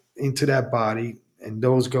back into that body, and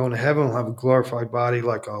those going to heaven will have a glorified body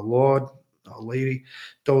like our Lord, our Lady.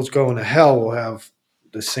 Those going to hell will have,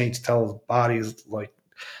 the saints tell us, bodies like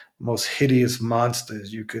most hideous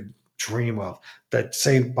monsters you could dream of. That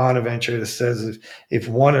Saint Bonaventure that says if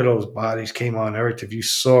one of those bodies came on earth, if you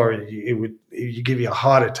saw it, it would give you a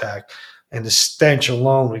heart attack, and the stench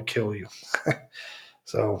alone would kill you.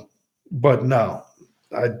 So, but no,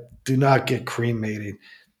 I do not get cremated.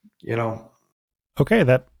 You know, Okay,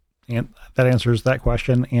 that answers that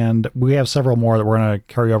question, and we have several more that we're going to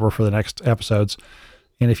carry over for the next episodes.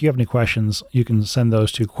 And if you have any questions, you can send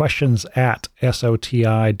those to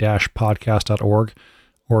questions@soti-podcast.org.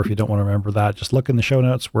 Or if you don't want to remember that, just look in the show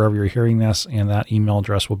notes wherever you're hearing this, and that email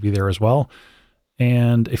address will be there as well.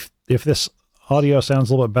 And if this audio sounds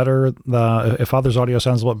a little bit better, if Father's audio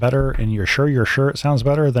sounds a little bit better, and you're sure it sounds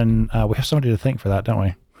better, then we have somebody to thank for that, don't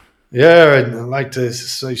we? yeah, and I'd like to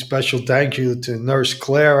say special thank you to Nurse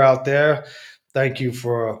Claire out there. Thank you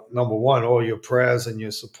for number one, all your prayers and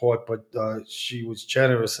your support. But she was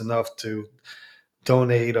generous enough to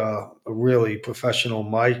donate a really professional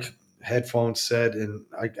mic, headphone set, and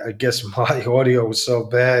I guess my audio was so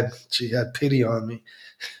bad she had pity on me.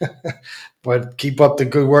 But keep up the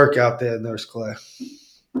good work out there, Nurse Claire.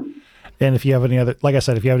 And if you have any other, like I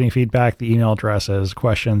said, if you have any feedback, the email address is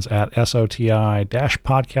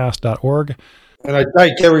questions@soti-podcast.org. And I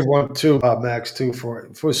thank everyone too, Max, too,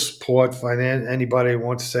 for support. Anybody who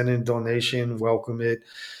wants to send in a donation, welcome it.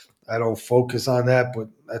 I don't focus on that, but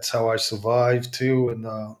that's how I survive too. And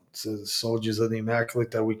to the soldiers of the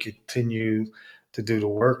Immaculate, that we continue to do the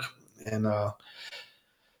work, and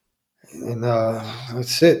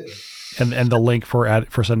that's it. And the link for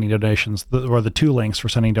sending donations, or the two links for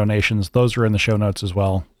sending donations, those are in the show notes as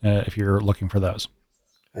well, if you're looking for those.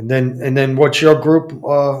 And then what's your group,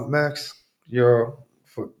 Max? Your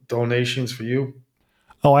for donations for you?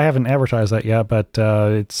 Oh, I haven't advertised that yet, but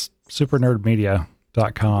it's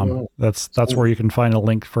supernerdmedia.com. That's where you can find a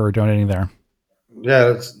link for donating there.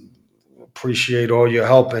 Yeah, appreciate all your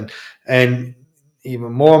help, and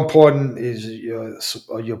even more important is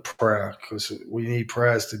your prayer, because we need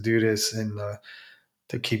prayers to do this, and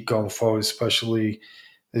to keep going forward. Especially,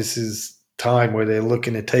 this is time where they're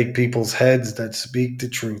looking to take people's heads that speak the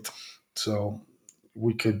truth. So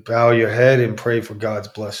we could bow your head and pray for God's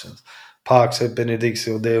blessings. Pax et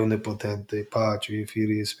benedictio Deo omnipotente, Patri,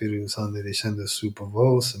 Filii, Spiritus Sancti, descendat super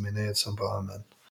vos, et semper. Amen.